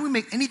God. Whenever we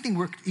make anything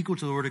work equal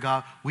to the Word of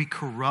God, we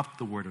corrupt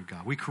the Word of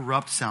God. We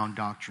corrupt sound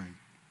doctrine.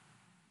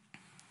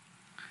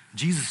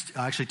 Jesus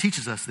actually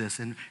teaches us this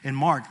in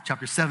Mark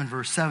chapter 7,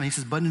 verse 7. He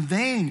says, but in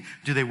vain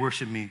do they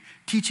worship me,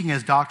 teaching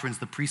as doctrines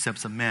the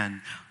precepts of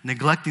men,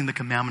 neglecting the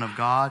commandment of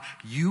God.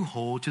 You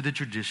hold to the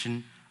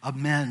tradition of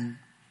men.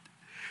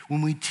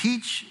 When we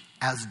teach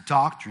as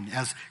doctrine,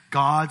 as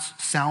God's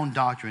sound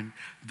doctrine,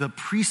 the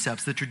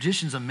precepts, the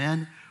traditions of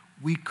men,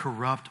 we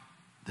corrupt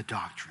the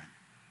doctrine.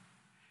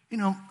 You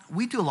know,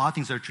 we do a lot of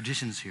things that are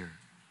traditions here.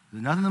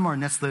 None of them are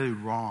necessarily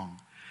wrong.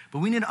 But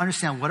we need to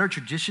understand what are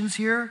traditions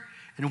here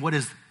and what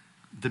is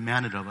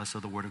demanded of us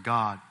of the Word of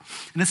God.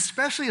 And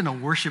especially in a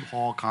worship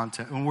hall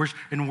context,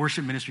 in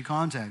worship ministry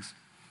context.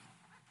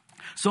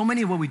 So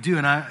many of what we do,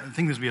 and I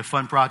think this would be a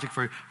fun project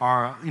for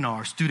our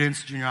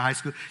students, junior high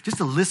school, just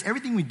to list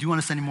everything we do on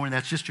a Sunday morning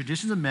that's just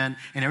traditions of men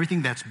and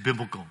everything that's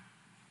biblical.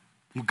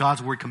 What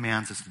God's Word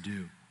commands us to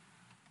do.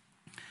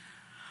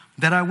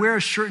 That I wear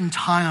a shirt and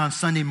tie on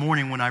Sunday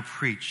morning when I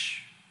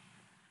preach.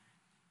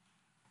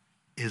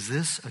 Is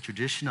this a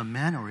tradition of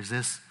men or is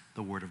this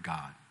the Word of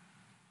God?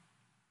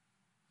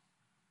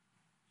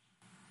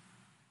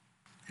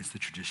 It's the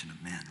tradition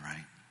of men,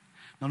 right?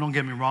 Now, don't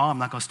get me wrong. I'm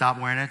not going to stop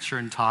wearing that shirt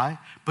and tie.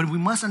 But we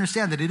must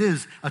understand that it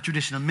is a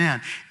tradition of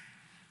men.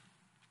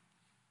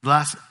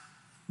 That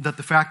the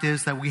fact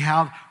is that we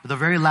have the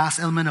very last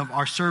element of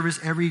our service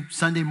every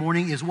Sunday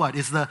morning is what?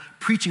 It's the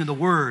preaching of the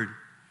Word.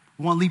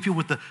 We want to leave people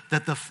with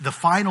that the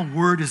final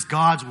word is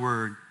God's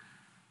Word.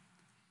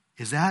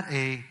 Is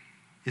having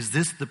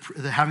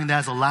that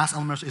as the last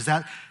element? Is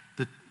that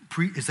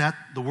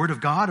the Word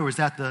of God or is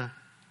that the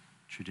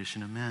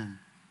tradition of men?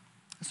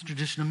 That's the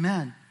tradition of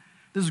men.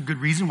 There's a good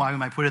reason why we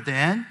might put it at the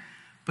end,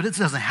 but it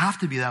doesn't have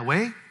to be that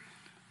way.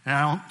 And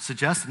I don't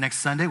suggest the next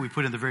Sunday we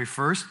put it in the very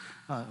first.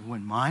 I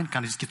wouldn't mind.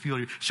 Kind of just get people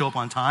to show up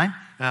on time.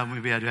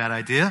 Maybe I had a bad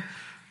idea.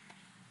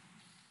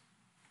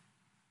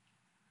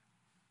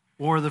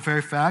 Or the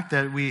very fact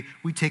that we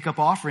take up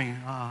offering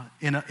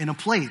in a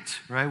plate,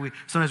 right?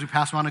 Sometimes we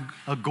pass around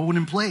a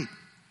golden plate.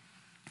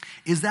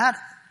 Is that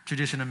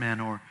tradition of men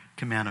or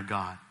command of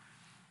God?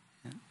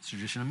 It's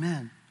tradition of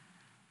men.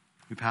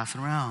 We pass it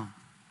around.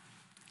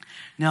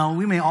 Now,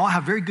 we may all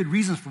have very good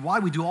reasons for why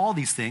we do all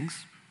these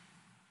things.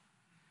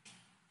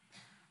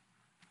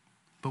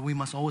 But we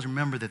must always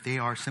remember that they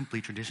are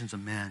simply traditions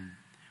of men.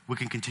 We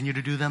can continue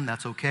to do them,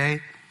 that's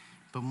okay.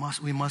 But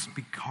we must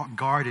be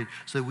guarded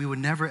so that we would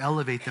never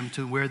elevate them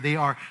to where they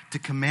are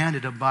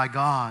commanded by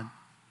God.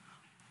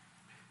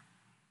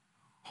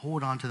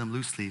 Hold on to them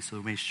loosely so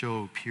it may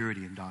show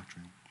purity in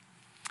doctrine.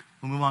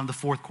 We'll move on to the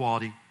fourth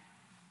quality.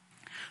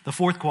 The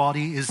fourth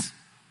quality is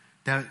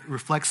that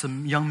reflects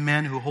some young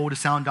men who hold a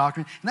sound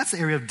doctrine, and that's the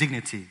area of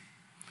dignity.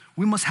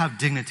 We must have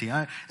dignity.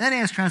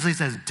 NAS translates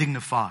as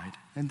dignified,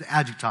 an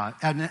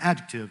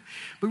adjective.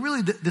 But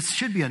really, this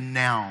should be a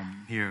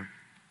noun here.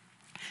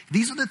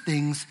 These are the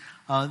things,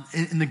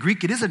 in the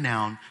Greek it is a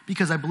noun,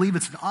 because I believe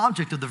it's an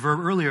object of the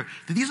verb earlier,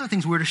 that these are the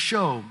things we're to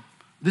show.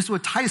 This is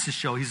what Titus is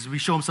show. He's to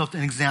show himself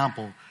an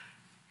example.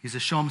 He's to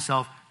show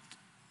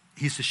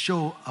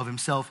of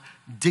himself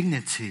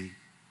dignity.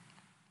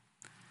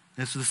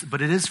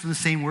 But it is from the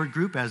same word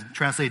group as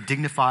translated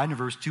dignified in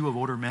verse 2 of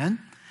older men.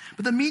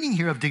 But the meaning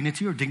here of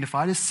dignity or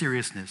dignified is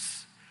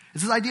seriousness.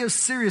 It's this idea of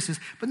seriousness,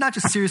 but not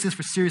just seriousness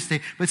for serious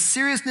sake, but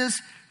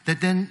seriousness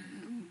that then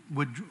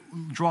would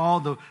draw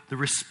the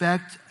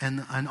respect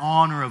and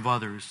honor of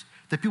others.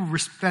 That people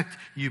respect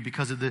you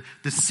because of the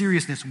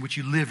seriousness in which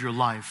you live your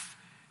life.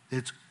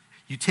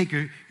 You take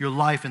your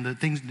life and the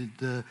things,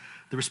 the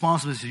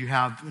responsibilities you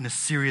have in a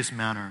serious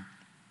manner.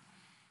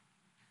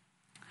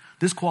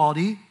 This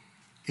quality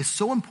is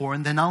so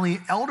important that not only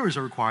elders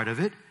are required of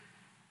it,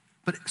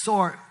 but so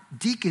are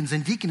deacons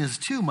and deaconesses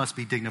too must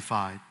be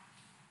dignified.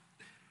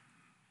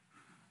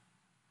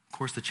 Of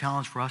course, the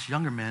challenge for us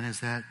younger men is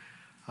that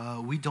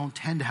we don't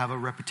tend to have a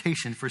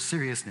reputation for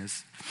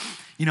seriousness.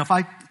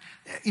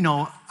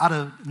 Out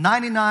of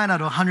 99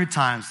 out of 100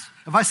 times,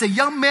 if I say,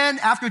 young men,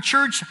 after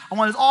church, I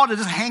want us all to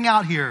just hang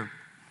out here.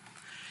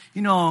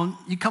 You know,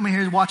 you come in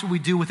here and watch what we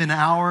do within an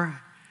hour,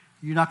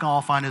 you're not going to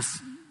all find us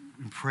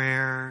in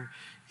prayer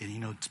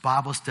and, it's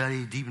Bible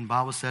study, deep in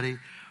Bible study.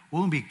 We're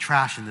going to be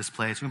trashing this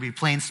place. We're going to be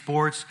playing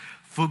sports,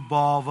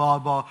 football,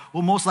 volleyball.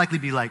 We'll most likely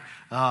be like,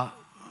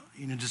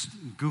 just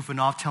goofing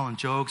off, telling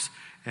jokes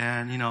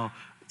and,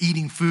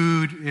 eating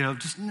food,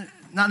 just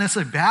not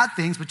necessarily bad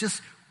things, but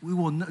just we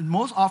will,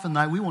 most often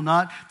we will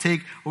not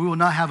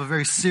have a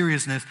very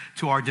seriousness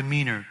to our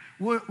demeanor.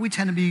 We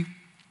tend to be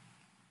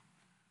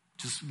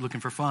just looking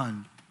for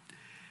fun.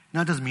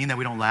 Now, it doesn't mean that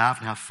we don't laugh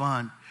and have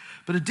fun,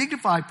 but a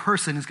dignified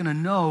person is going to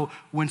know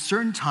when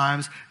certain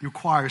times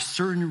require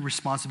certain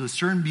responsibility,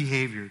 certain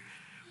behavior.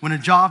 When a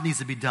job needs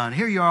to be done.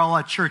 Here you are all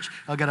at church.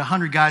 I've got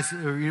 100 guys,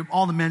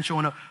 all the men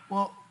showing up.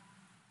 Well,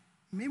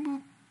 maybe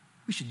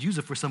we should use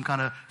it for some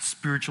kind of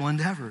spiritual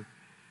endeavor.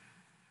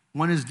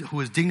 One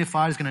who is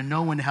dignified is going to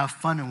know when to have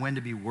fun and when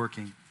to be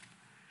working.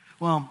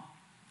 Well,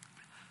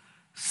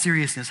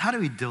 seriousness. How do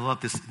we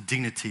develop this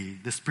dignity,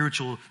 this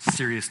spiritual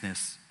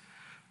seriousness?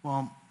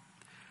 Well,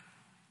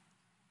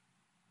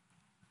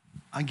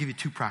 I'll give you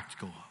two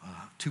practical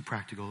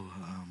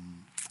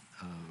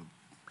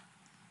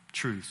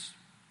truths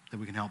that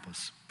we can help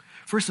us.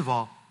 First of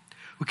all,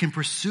 we can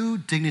pursue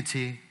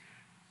dignity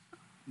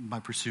by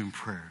pursuing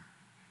prayer,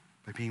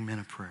 by being men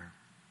of prayer.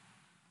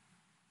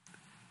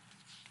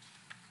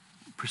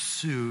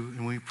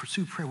 When we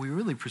pursue prayer, we're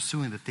really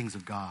pursuing the things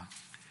of God.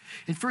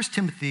 In 1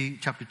 Timothy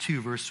chapter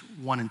 2, verse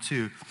 1 and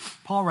 2,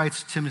 Paul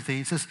writes to Timothy,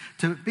 he says,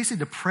 to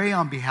pray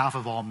on behalf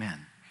of all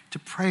men, to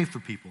pray for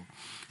people,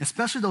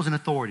 especially those in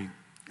authority,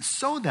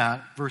 so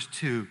that, verse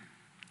 2,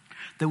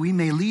 that we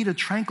may lead a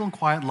tranquil and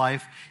quiet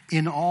life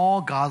in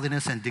all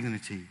godliness and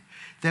dignity,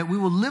 that we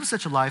will live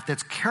such a life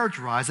that's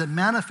characterized, that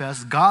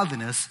manifests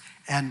godliness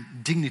and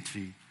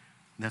dignity.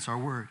 And that's our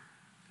word.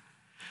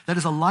 That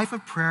is a life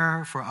of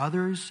prayer for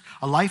others,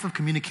 a life of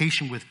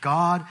communication with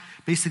God,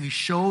 basically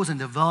shows and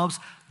develops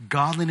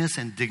godliness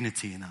and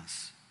dignity in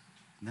us.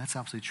 And that's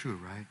absolutely true,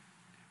 right?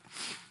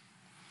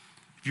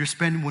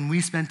 When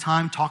we spend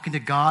time talking to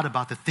God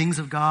about the things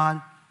of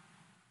God,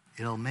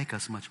 it'll make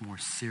us much more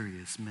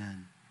serious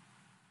men.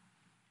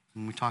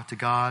 When we talk to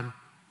God,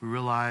 we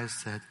realize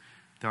that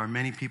there are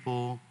many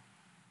people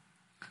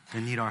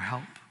that need our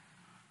help.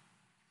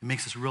 It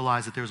makes us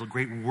realize that there's a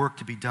great work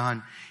to be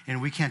done,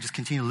 and we can't just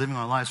continue living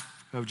our lives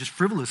just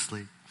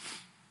frivolously.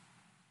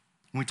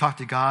 When we talk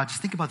to God,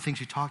 just think about the things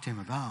you talk to Him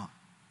about.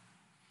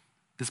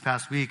 This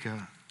past week,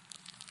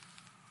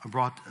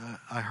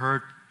 I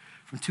heard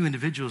from two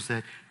individuals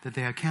that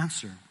they had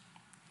cancer.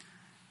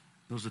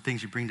 Those are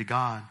things you bring to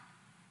God,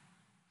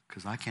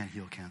 because I can't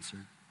heal cancer.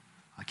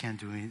 I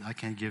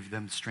can't give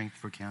them strength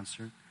for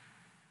cancer.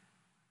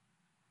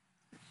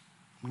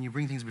 When you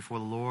bring things before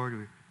the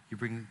Lord, you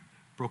bring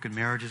broken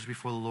marriages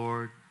before the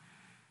Lord,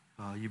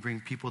 you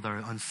bring people that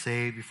are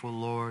unsaved before the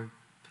Lord,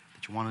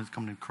 that you want to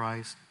come to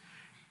Christ,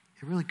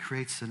 it really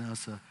creates in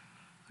us a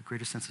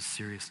greater sense of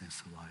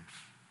seriousness of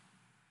life.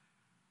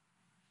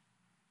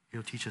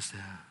 It'll teach us to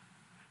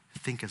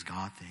think as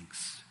God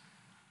thinks.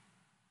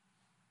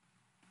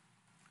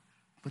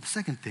 But the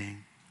second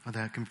thing,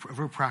 a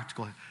very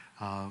practical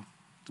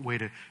way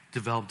to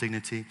develop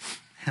dignity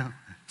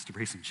is to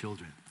raise some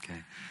children,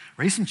 okay?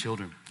 Raise some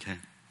children, okay?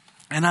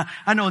 And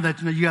I know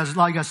that a lot of you guys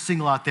are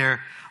single out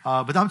there,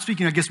 but I'm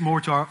speaking, I guess,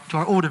 more to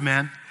our older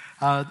men,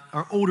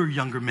 our older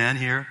younger men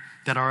here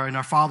that are in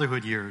our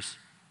fatherhood years.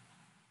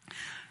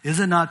 Is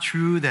it not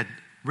true that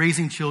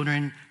raising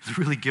children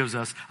really gives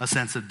us a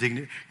sense of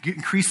dignity,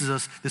 increases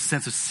us this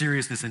sense of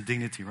seriousness and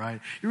dignity, right?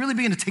 You really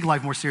begin to take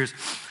life more serious.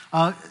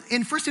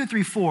 In 1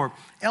 Timothy 3:4,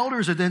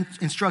 elders are then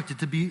instructed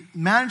to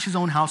manage his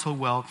own household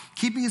well,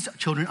 keeping his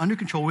children under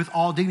control with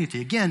all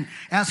dignity. Again,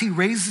 as he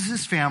raises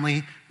his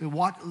family,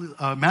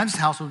 manages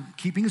his household,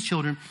 keeping his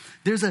children,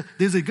 there's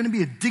going to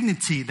be a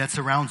dignity that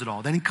surrounds it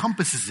all, that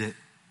encompasses it.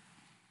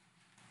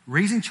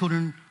 Raising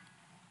children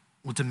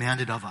will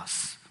demand it of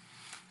us.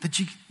 That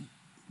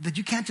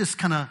you can't just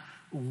kind of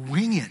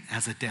wing it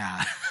as a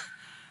dad.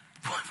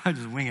 Boy, if I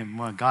just wing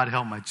it, God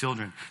help my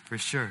children, for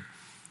sure.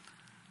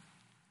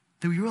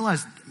 That we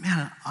realize,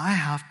 man, I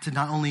have to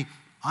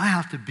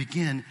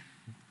begin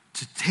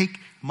to take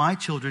my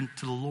children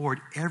to the Lord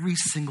every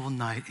single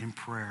night in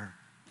prayer.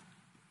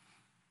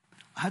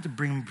 I have to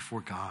bring them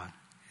before God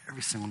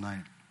every single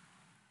night.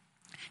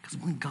 Because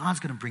when God's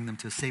going to bring them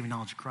to a saving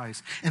knowledge of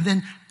Christ. And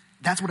then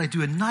that's what I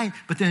do at night,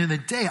 but then in the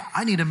day,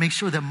 I need to make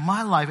sure that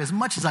my life, as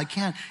much as I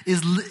can,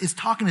 is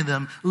talking to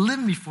them,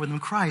 living before them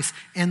Christ.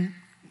 And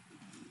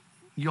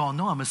you all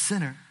know I'm a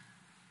sinner.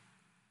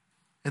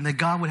 And that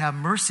God would have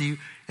mercy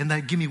and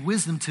that give me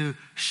wisdom to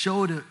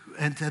show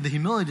and to have the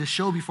humility to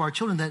show before our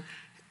children that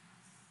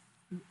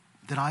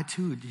I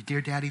too,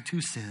 dear daddy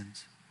too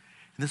sins.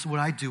 And this is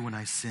what I do when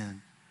I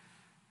sin.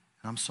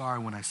 And I'm sorry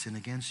when I sin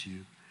against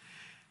you.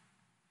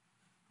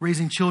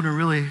 Raising children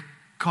really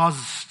causes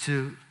us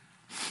to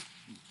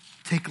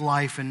take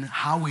life and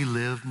how we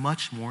live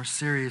much more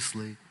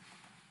seriously.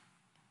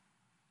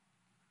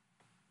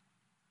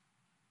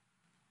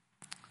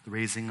 The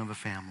raising of a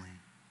family.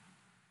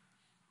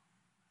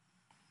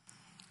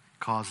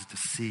 cause us to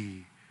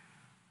see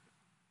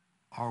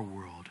our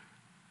world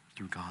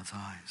through God's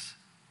eyes.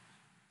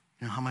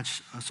 You know how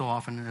much, so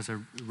often as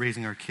they're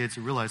raising our kids,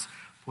 we realize,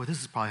 boy, this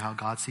is probably how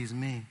God sees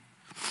me.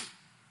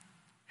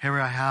 Here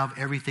I have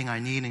everything I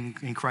need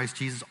in Christ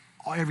Jesus,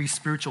 every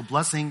spiritual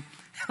blessing.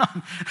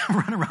 I'm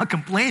running around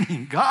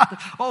complaining. God,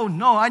 oh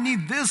no, I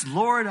need this,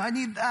 Lord. I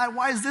need that.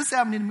 Why is this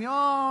happening to me?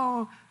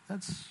 Oh,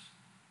 and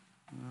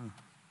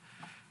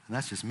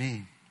that's just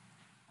me.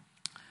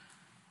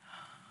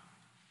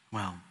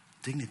 Well,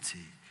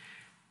 dignity.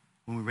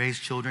 When we raise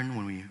children,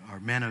 when we are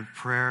men of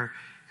prayer,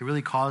 it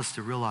really causes us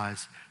to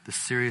realize the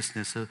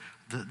seriousness of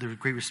the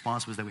great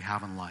responsibilities that we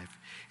have in life.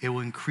 It will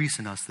increase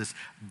in us this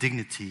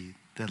dignity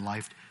that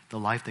the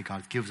life that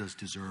God gives us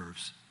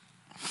deserves.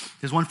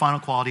 There's one final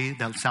quality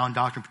that sound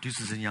doctrine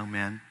produces in young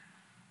men,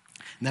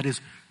 and that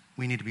is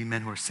we need to be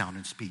men who are sound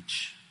in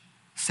speech.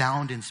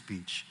 Sound in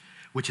speech,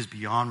 which is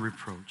beyond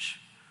reproach.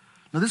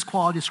 Now, this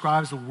quality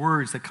describes the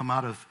words that come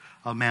out of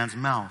a man's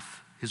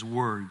mouth, his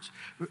words.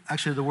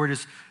 Actually, the word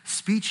is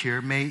speech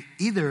here may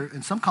either,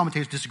 and some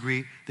commentators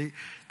disagree,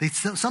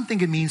 some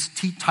think it means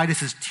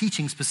Titus's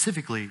teaching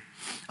specifically.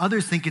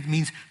 Others think it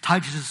means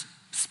Titus's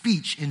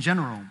speech in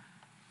general.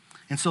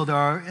 And so there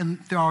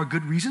are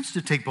good reasons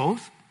to take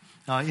both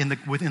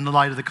within the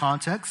light of the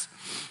context.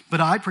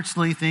 But I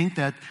personally think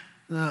that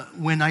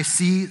when I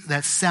see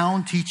that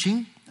sound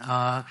teaching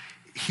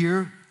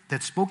here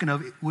that's spoken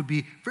of, it would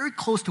be very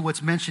close to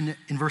what's mentioned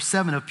in verse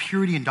 7 of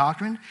purity and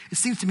doctrine. It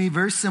seems to me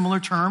very similar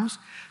terms,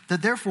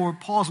 that therefore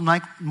Paul's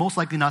most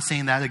likely not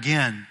saying that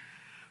again.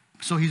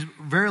 So he's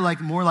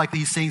more likely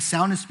he's saying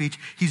sound in speech.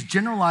 He's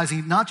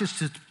generalizing not just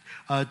to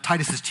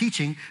Titus's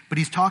teaching, but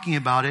he's talking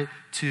about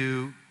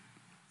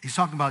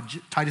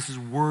Titus's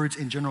words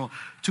in general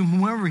to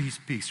whomever he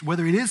speaks,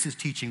 whether it is his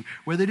teaching,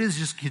 whether it is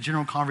just his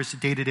general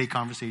day-to-day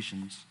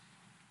conversations.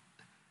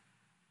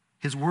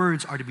 His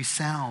words are to be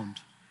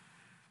sound.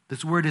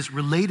 This word is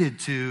related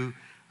to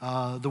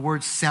the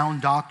word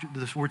sound doctrine.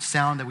 This word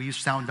sound that we use,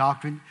 sound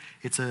doctrine.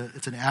 It's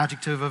an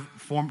adjective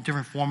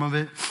different form of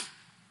it.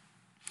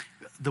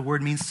 The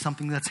word means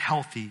something that's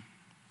healthy.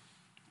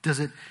 Is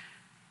it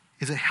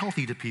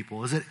healthy to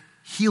people? Is it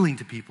healing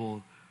to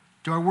people?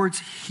 Do our words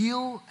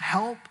heal,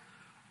 help,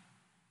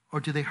 or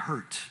do they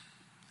hurt?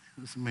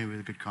 This is maybe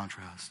a good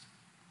contrast.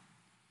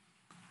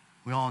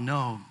 We all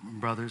know,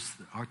 brothers,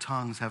 our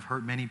tongues have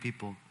hurt many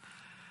people.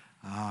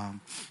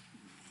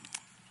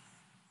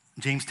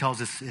 James tells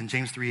us in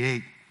James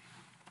 3:8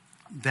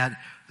 that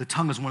the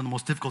tongue is one of the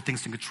most difficult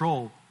things to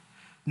control.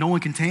 No one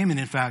can tame it,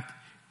 in fact,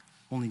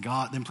 only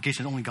God. The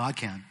implication is only God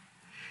can.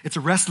 It's a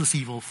restless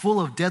evil, full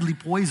of deadly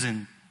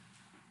poison.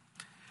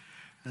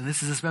 And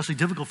this is especially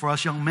difficult for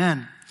us young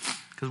men,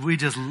 because we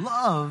just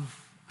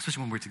love,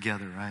 especially when we're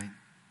together, right?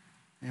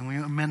 And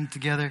when we're men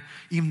together,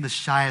 even the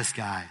shyest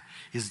guy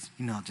is,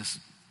 just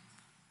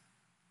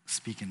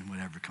speaking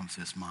whatever comes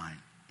to his mind.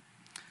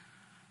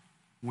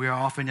 We are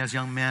often, as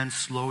young men,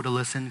 slow to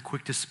listen,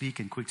 quick to speak,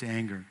 and quick to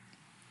anger.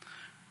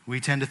 We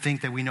tend to think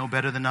that we know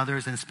better than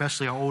others, and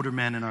especially our older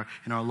men in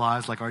our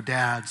lives, like our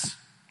dads.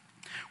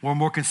 We're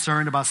more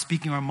concerned about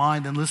speaking our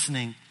mind than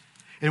listening.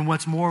 And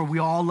what's more, we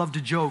all love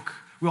to joke.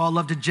 We all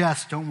love to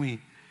jest, don't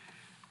we?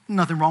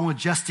 Nothing wrong with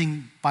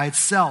jesting by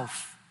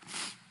itself.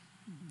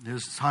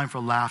 There's time for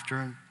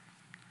laughter.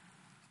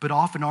 But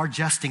often our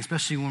jesting,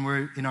 especially when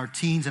we're in our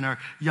teens and our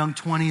young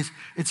 20s,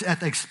 it's at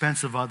the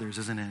expense of others,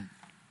 isn't it?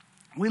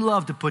 We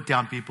love to put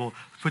down people,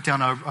 put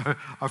down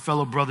our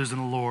fellow brothers in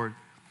the Lord.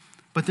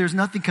 But there's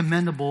nothing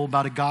commendable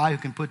about a guy who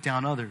can put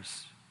down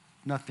others.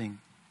 Nothing.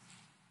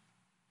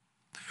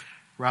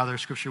 Rather,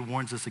 Scripture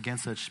warns us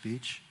against such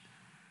speech.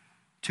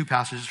 Two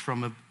passages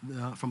from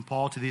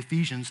Paul to the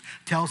Ephesians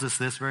tells us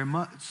this very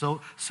much.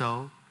 So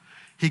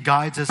he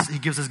guides us. He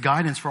gives us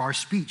guidance for our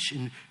speech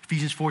in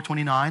Ephesians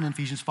 4:29 and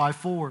Ephesians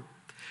 5:4.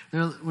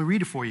 We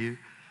read it for you.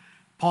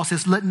 Paul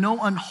says, "Let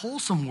no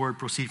unwholesome word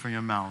proceed from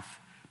your mouth,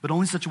 but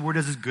only such a word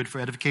as is good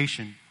for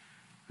edification,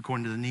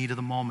 according to the need of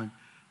the moment,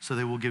 so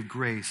they will give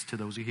grace to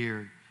those who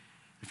hear."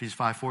 Ephesians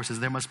 5:4 says,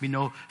 "There must be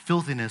no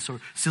filthiness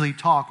or silly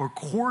talk or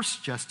coarse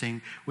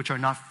jesting, which are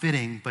not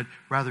fitting, but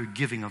rather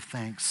giving of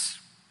thanks."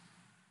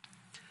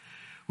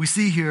 We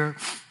see here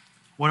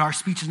what our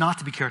speech is not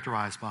to be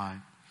characterized by.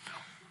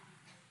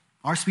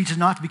 Our speech is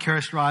not to be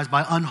characterized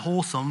by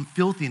unwholesome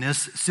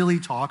filthiness, silly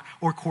talk,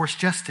 or coarse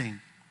jesting.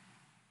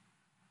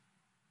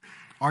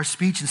 Our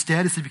speech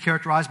instead is to be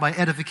characterized by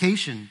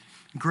edification,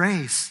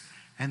 grace,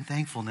 and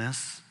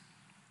thankfulness.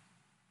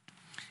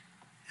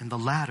 And the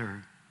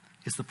latter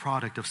is the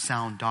product of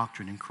sound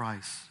doctrine in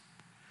Christ.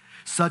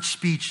 Such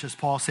speech, as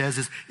Paul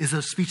says, is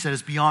a speech that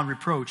is beyond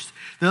reproach.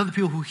 The other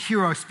people who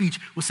hear our speech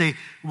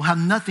will have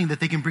nothing that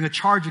they can bring a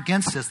charge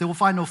against us. They will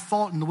find no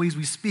fault in the ways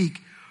we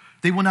speak.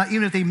 They will not,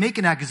 even if they make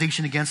an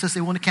accusation against us,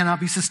 cannot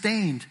be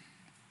sustained.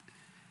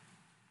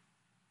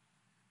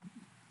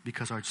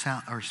 Because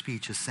our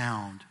speech is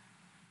sound.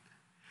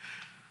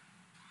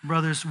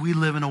 Brothers, we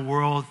live in a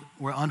world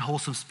where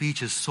unwholesome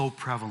speech is so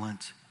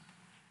prevalent.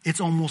 It's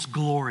almost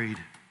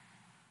gloried.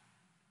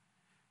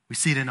 We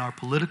see it in our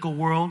political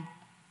world.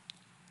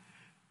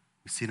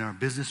 We see it in our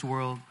business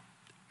world.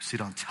 We see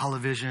it on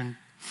television.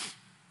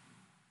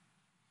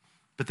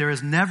 But there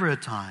is never a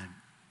time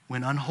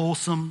when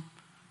unwholesome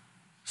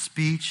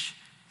speech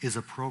is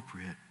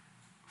appropriate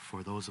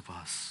for those of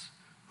us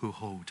who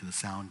hold to the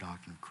sound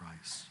doctrine of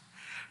Christ.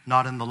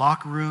 Not in the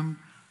locker room,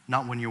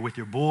 not when you're with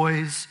your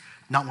boys,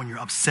 not when you're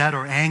upset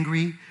or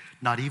angry,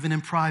 not even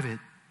in private.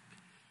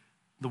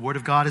 The word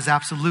of God is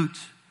absolute.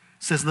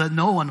 It says, let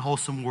no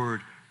unwholesome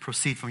word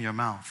proceed from your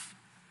mouth.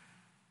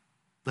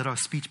 Let our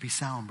speech be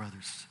sound,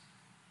 brothers.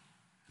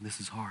 And this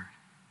is hard.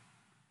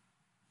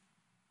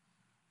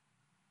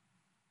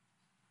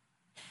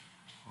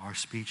 Our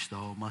speech,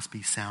 though, must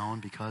be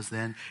sound because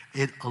then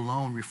it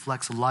alone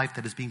reflects a life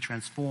that is being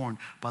transformed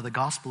by the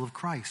gospel of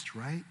Christ,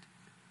 right?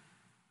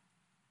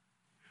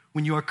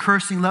 When you are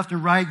cursing left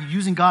and right, you're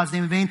using God's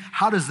name in vain,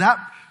 how does that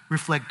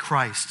reflect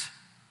Christ?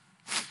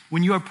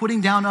 When you are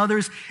putting down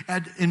others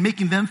and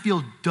making them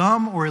feel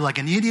dumb or like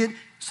an idiot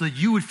so that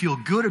you would feel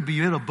good or be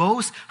able to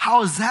boast,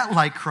 how is that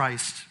like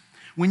Christ?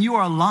 When you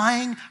are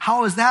lying,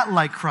 how is that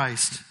like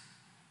Christ?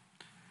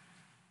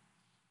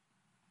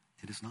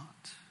 It is not.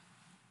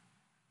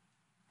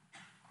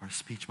 Our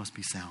speech must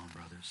be sound,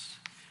 brothers.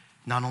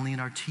 Not only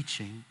in our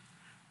teaching,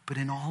 but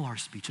in all our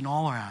speech, in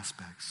all our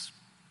aspects.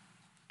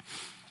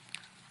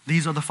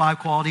 These are the 5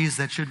 qualities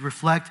that should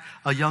reflect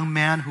a young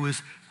man who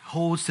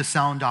holds to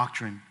sound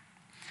doctrine.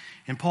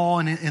 And Paul,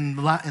 in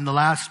the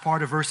last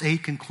part of verse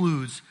 8,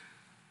 concludes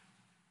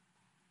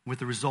with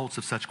the results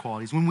of such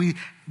qualities. When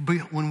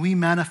we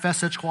manifest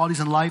such qualities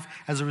in life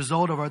as a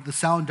result of the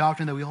sound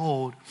doctrine that we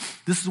hold,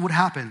 this is what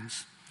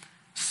happens.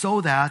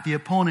 So that the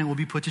opponent will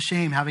be put to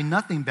shame, having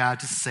nothing bad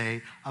to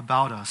say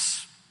about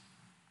us.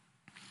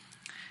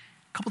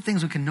 A couple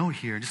things we can note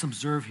here, just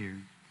observe here.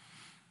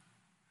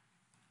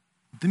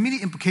 The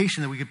immediate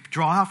implication that we could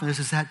draw out from this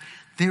is that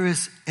there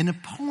is an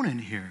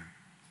opponent here.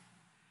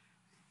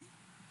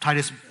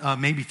 Titus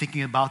may be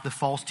thinking about the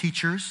false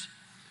teachers,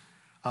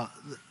 or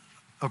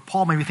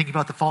Paul may be thinking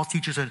about the false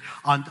teachers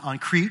on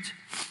Crete.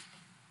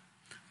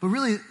 But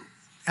really,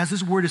 as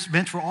this word is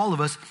meant for all of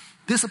us,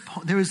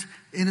 it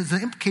is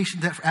an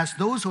implication that as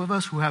those of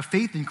us who have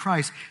faith in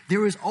Christ,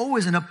 there is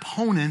always an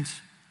opponent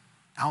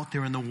out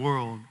there in the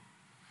world.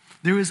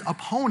 There is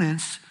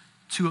opponents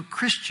to a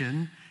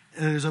Christian.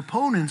 There's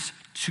opponents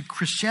to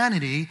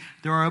Christianity.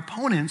 There are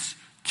opponents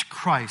to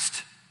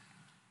Christ.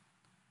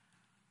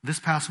 This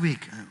past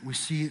week, we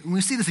see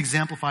this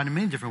exemplified in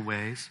many different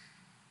ways.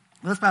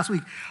 This past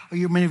week,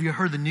 many of you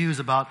heard the news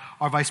about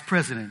our vice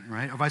president,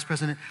 right? Our vice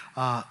president,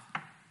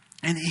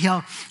 and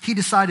he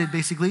decided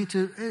basically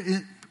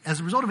as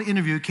a result of an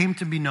interview, it came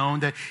to be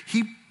known that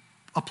he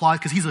applied,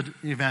 because he's an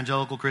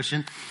evangelical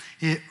Christian,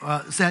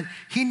 said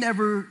he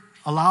never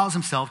allows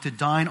himself to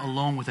dine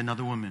alone with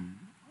another woman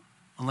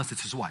unless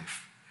it's his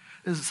wife.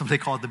 They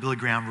call it the Billy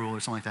Graham rule or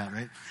something like that,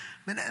 right?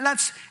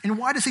 And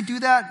why does he do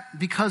that?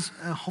 Because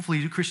hopefully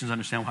you Christians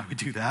understand why we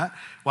do that,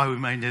 why we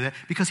might do that.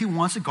 Because he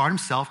wants to guard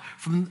himself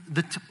from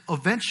the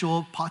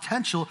eventual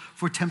potential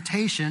for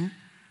temptation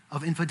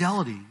of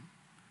infidelity.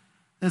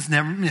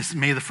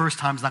 Maybe the first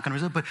time is not going to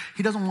result, but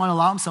he doesn't want to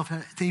allow himself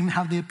to even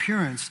have the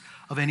appearance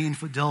of any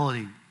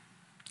infidelity.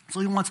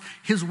 So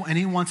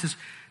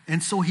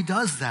and so he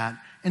does that.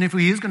 And if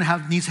he is going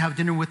to needs to have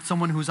dinner with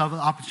someone who's of an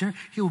opportunity,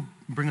 he'll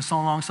bring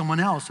along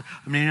someone else,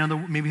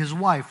 maybe his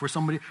wife or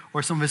somebody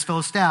or some of his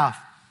fellow staff.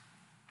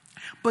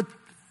 But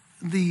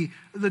the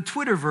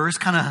Twitterverse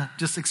kind of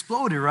just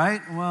exploded,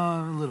 right?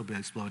 Well, a little bit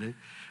exploded,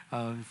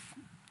 and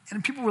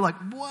people were like,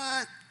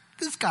 "What?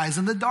 This guy's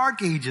in the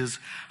dark ages.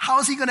 How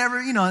is he going to ever,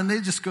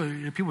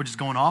 and people were just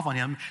going off on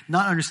him,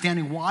 not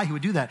understanding why he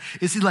would do that.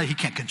 Is he like, he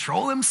can't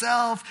control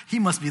himself? He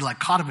must be like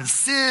caught up in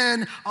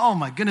sin. Oh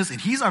my goodness. And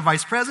he's our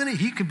vice president.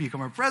 He could become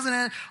our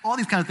president. All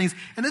these kind of things.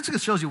 And it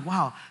just shows you,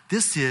 wow,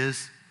 this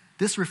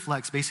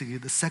reflects basically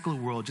the secular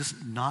world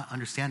just not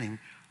understanding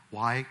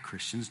why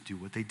Christians do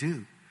what they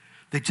do.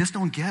 They just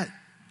don't get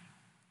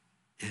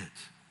it.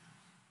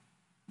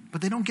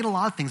 But they don't get a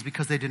lot of things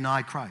because they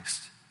deny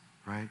Christ,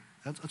 right?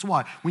 That's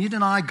why. When you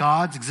deny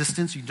God's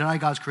existence, you deny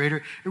God's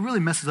creator, it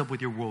really messes up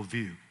with your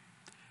worldview.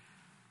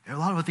 A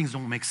lot of other things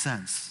don't make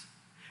sense.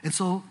 And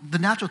so the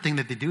natural thing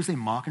that they do is they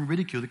mock and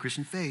ridicule the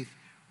Christian faith,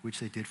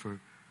 which they did for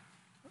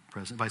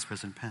Vice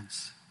President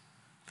Pence.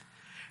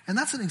 And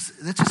that's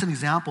just an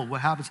example of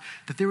what happens,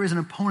 that there is an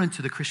opponent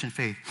to the Christian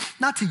faith.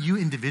 Not to you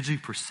individually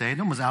per se.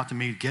 No one's out to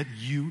me to get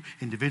you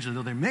individually,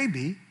 though there may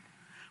be.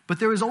 But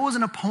there is always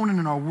an opponent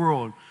in our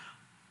world.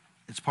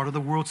 It's part of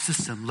the world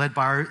system led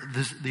by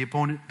the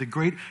opponent, the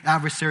great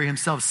adversary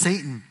himself,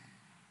 Satan.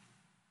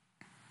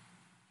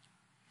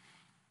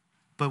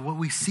 But what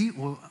we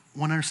want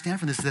to understand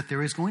from this is that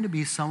there is going to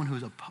be someone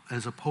who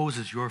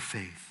opposes your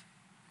faith.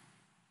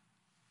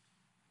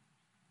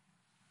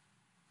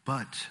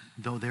 But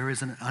though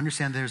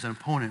understand there's an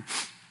opponent,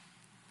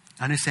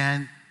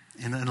 understand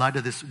in light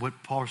of this,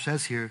 what Paul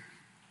says here,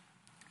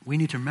 we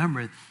need to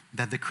remember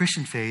that the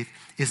Christian faith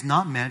is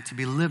not meant to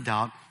be lived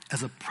out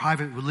as a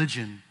private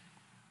religion.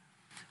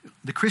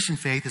 The Christian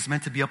faith is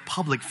meant to be a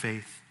public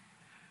faith.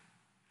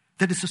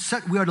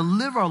 That we are to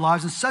live our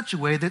lives in such a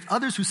way that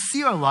others who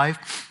see our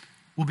life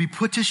will be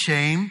put to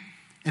shame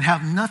and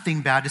have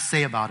nothing bad to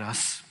say about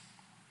us.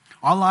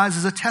 Our lives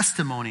is a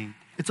testimony.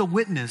 It's a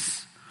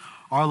witness.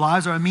 Our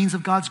lives are a means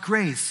of God's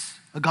grace,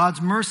 of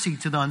God's mercy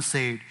to the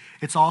unsaved.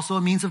 It's also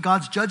a means of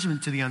God's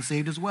judgment to the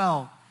unsaved as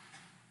well.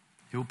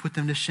 It will put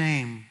them to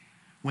shame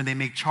when they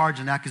make charge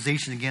and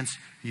accusation against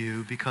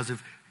you because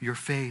of your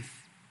faith,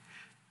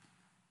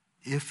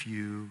 if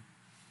you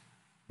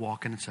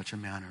walk in such a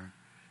manner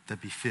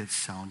that befits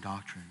sound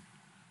doctrine.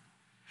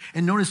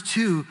 And notice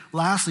too,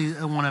 lastly,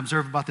 I want to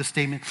observe about this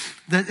statement,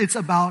 that it's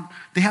about,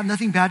 they have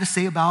nothing bad to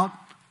say about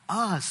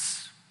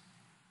us.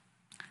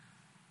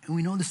 And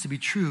we know this to be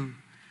true.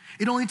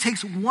 It only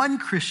takes one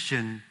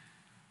Christian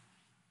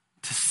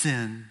to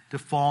sin, to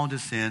fall into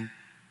sin,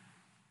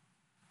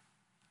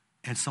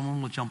 and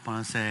someone will jump on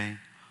and say,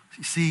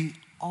 see,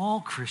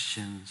 all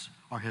Christians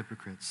are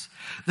hypocrites.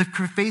 The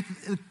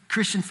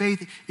Christian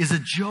faith is a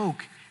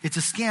joke. It's a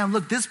scam.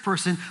 Look, this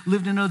person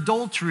lived in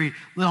adultery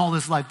all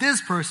his life.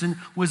 This person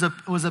was a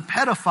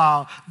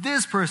pedophile.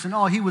 This person,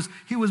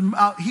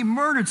 he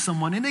murdered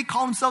someone, and they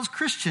call themselves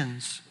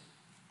Christians.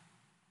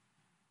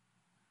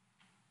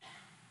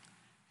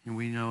 And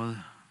we know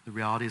the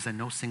reality is that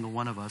no single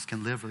one of us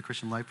can live the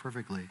Christian life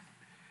perfectly.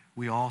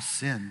 We all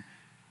sin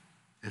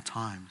at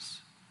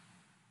times.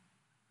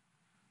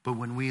 But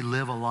when we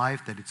live a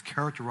life that is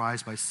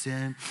characterized by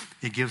sin,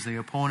 it gives the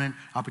opponent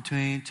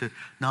opportunity to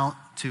not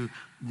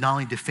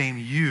only defame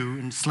you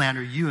and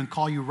slander you and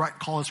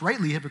call us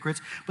rightly hypocrites,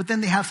 but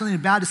then they have something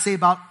bad to say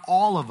about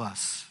all of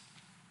us.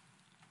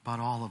 About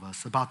all of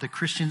us. About the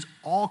Christians,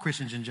 all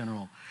Christians in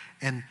general.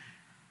 And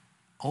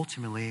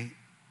ultimately,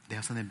 they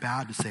have something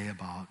bad to say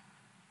about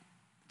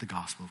the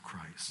gospel of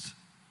Christ.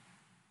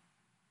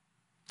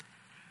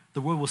 The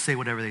world will say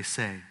whatever they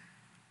say.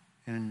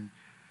 And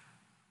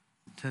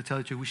to tell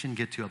you the truth, we shouldn't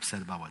get too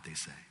upset about what they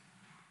say.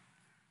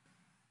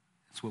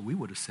 It's what we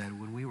would have said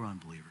when we were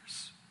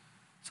unbelievers.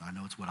 So I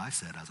know it's what I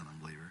said as an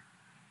unbeliever.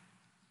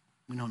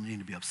 We don't need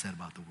to be upset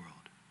about the world.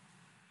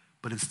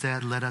 But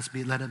instead, let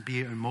it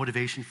be a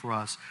motivation for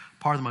us,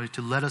 part of the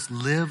motivation, to let us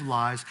live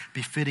lives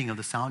befitting of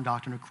the sound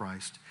doctrine of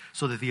Christ,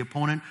 so that the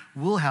opponent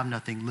will have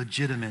nothing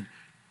legitimate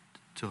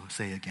to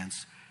say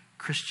against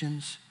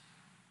Christians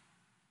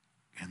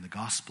and the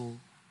gospel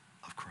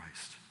of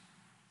Christ.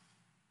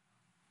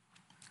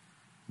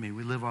 May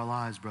we live our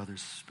lives,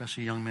 brothers,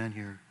 especially young men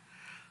here.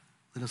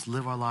 Let us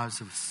live our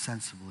lives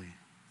sensibly,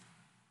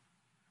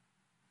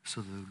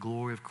 so that the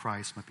glory of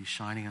Christ might be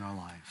shining in our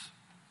lives.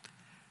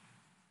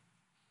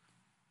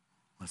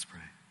 Let's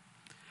pray.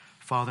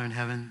 Father in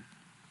heaven,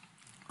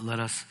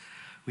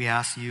 we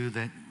ask you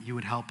that you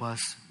would help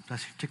us,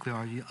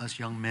 particularly us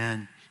young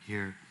men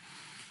here,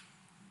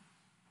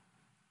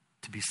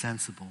 to be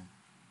sensible,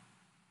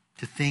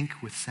 to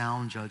think with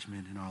sound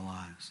judgment in our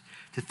lives,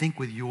 to think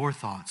with your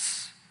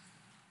thoughts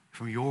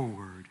from your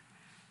word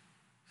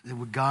that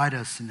would guide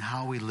us in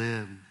how we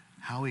live,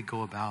 how we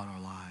go about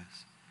our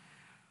lives.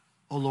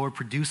 Oh Lord,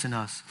 produce in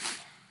us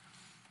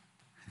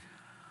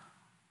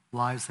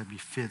lives that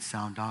befit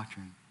sound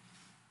doctrine.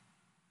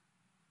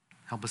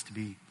 Help us to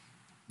be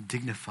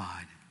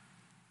dignified.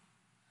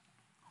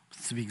 Help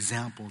us to be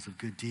examples of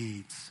good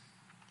deeds.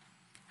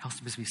 Help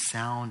us to be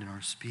sound in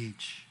our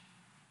speech.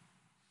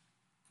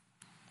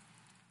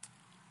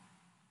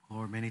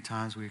 Lord, many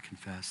times we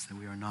confess that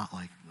we are not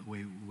like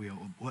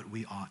what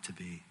we ought to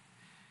be.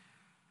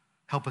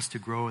 Help us to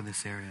grow in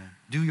this area.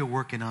 Do your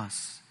work in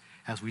us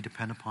as we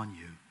depend upon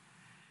you,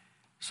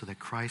 so that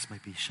Christ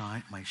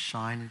might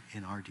shine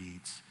in our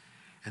deeds,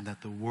 and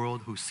that the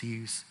world who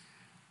sees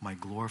might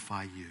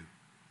glorify you.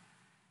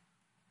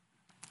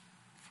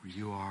 For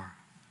you are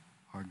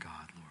our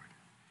God, Lord.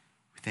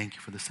 We thank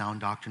you for the sound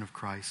doctrine of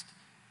Christ.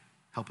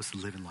 Help us to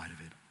live in light of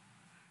it.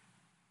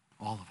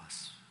 All of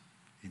us.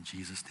 In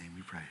Jesus' name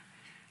we pray.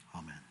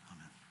 Amen.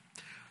 Amen.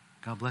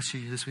 God bless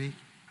you this week.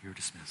 You're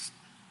dismissed.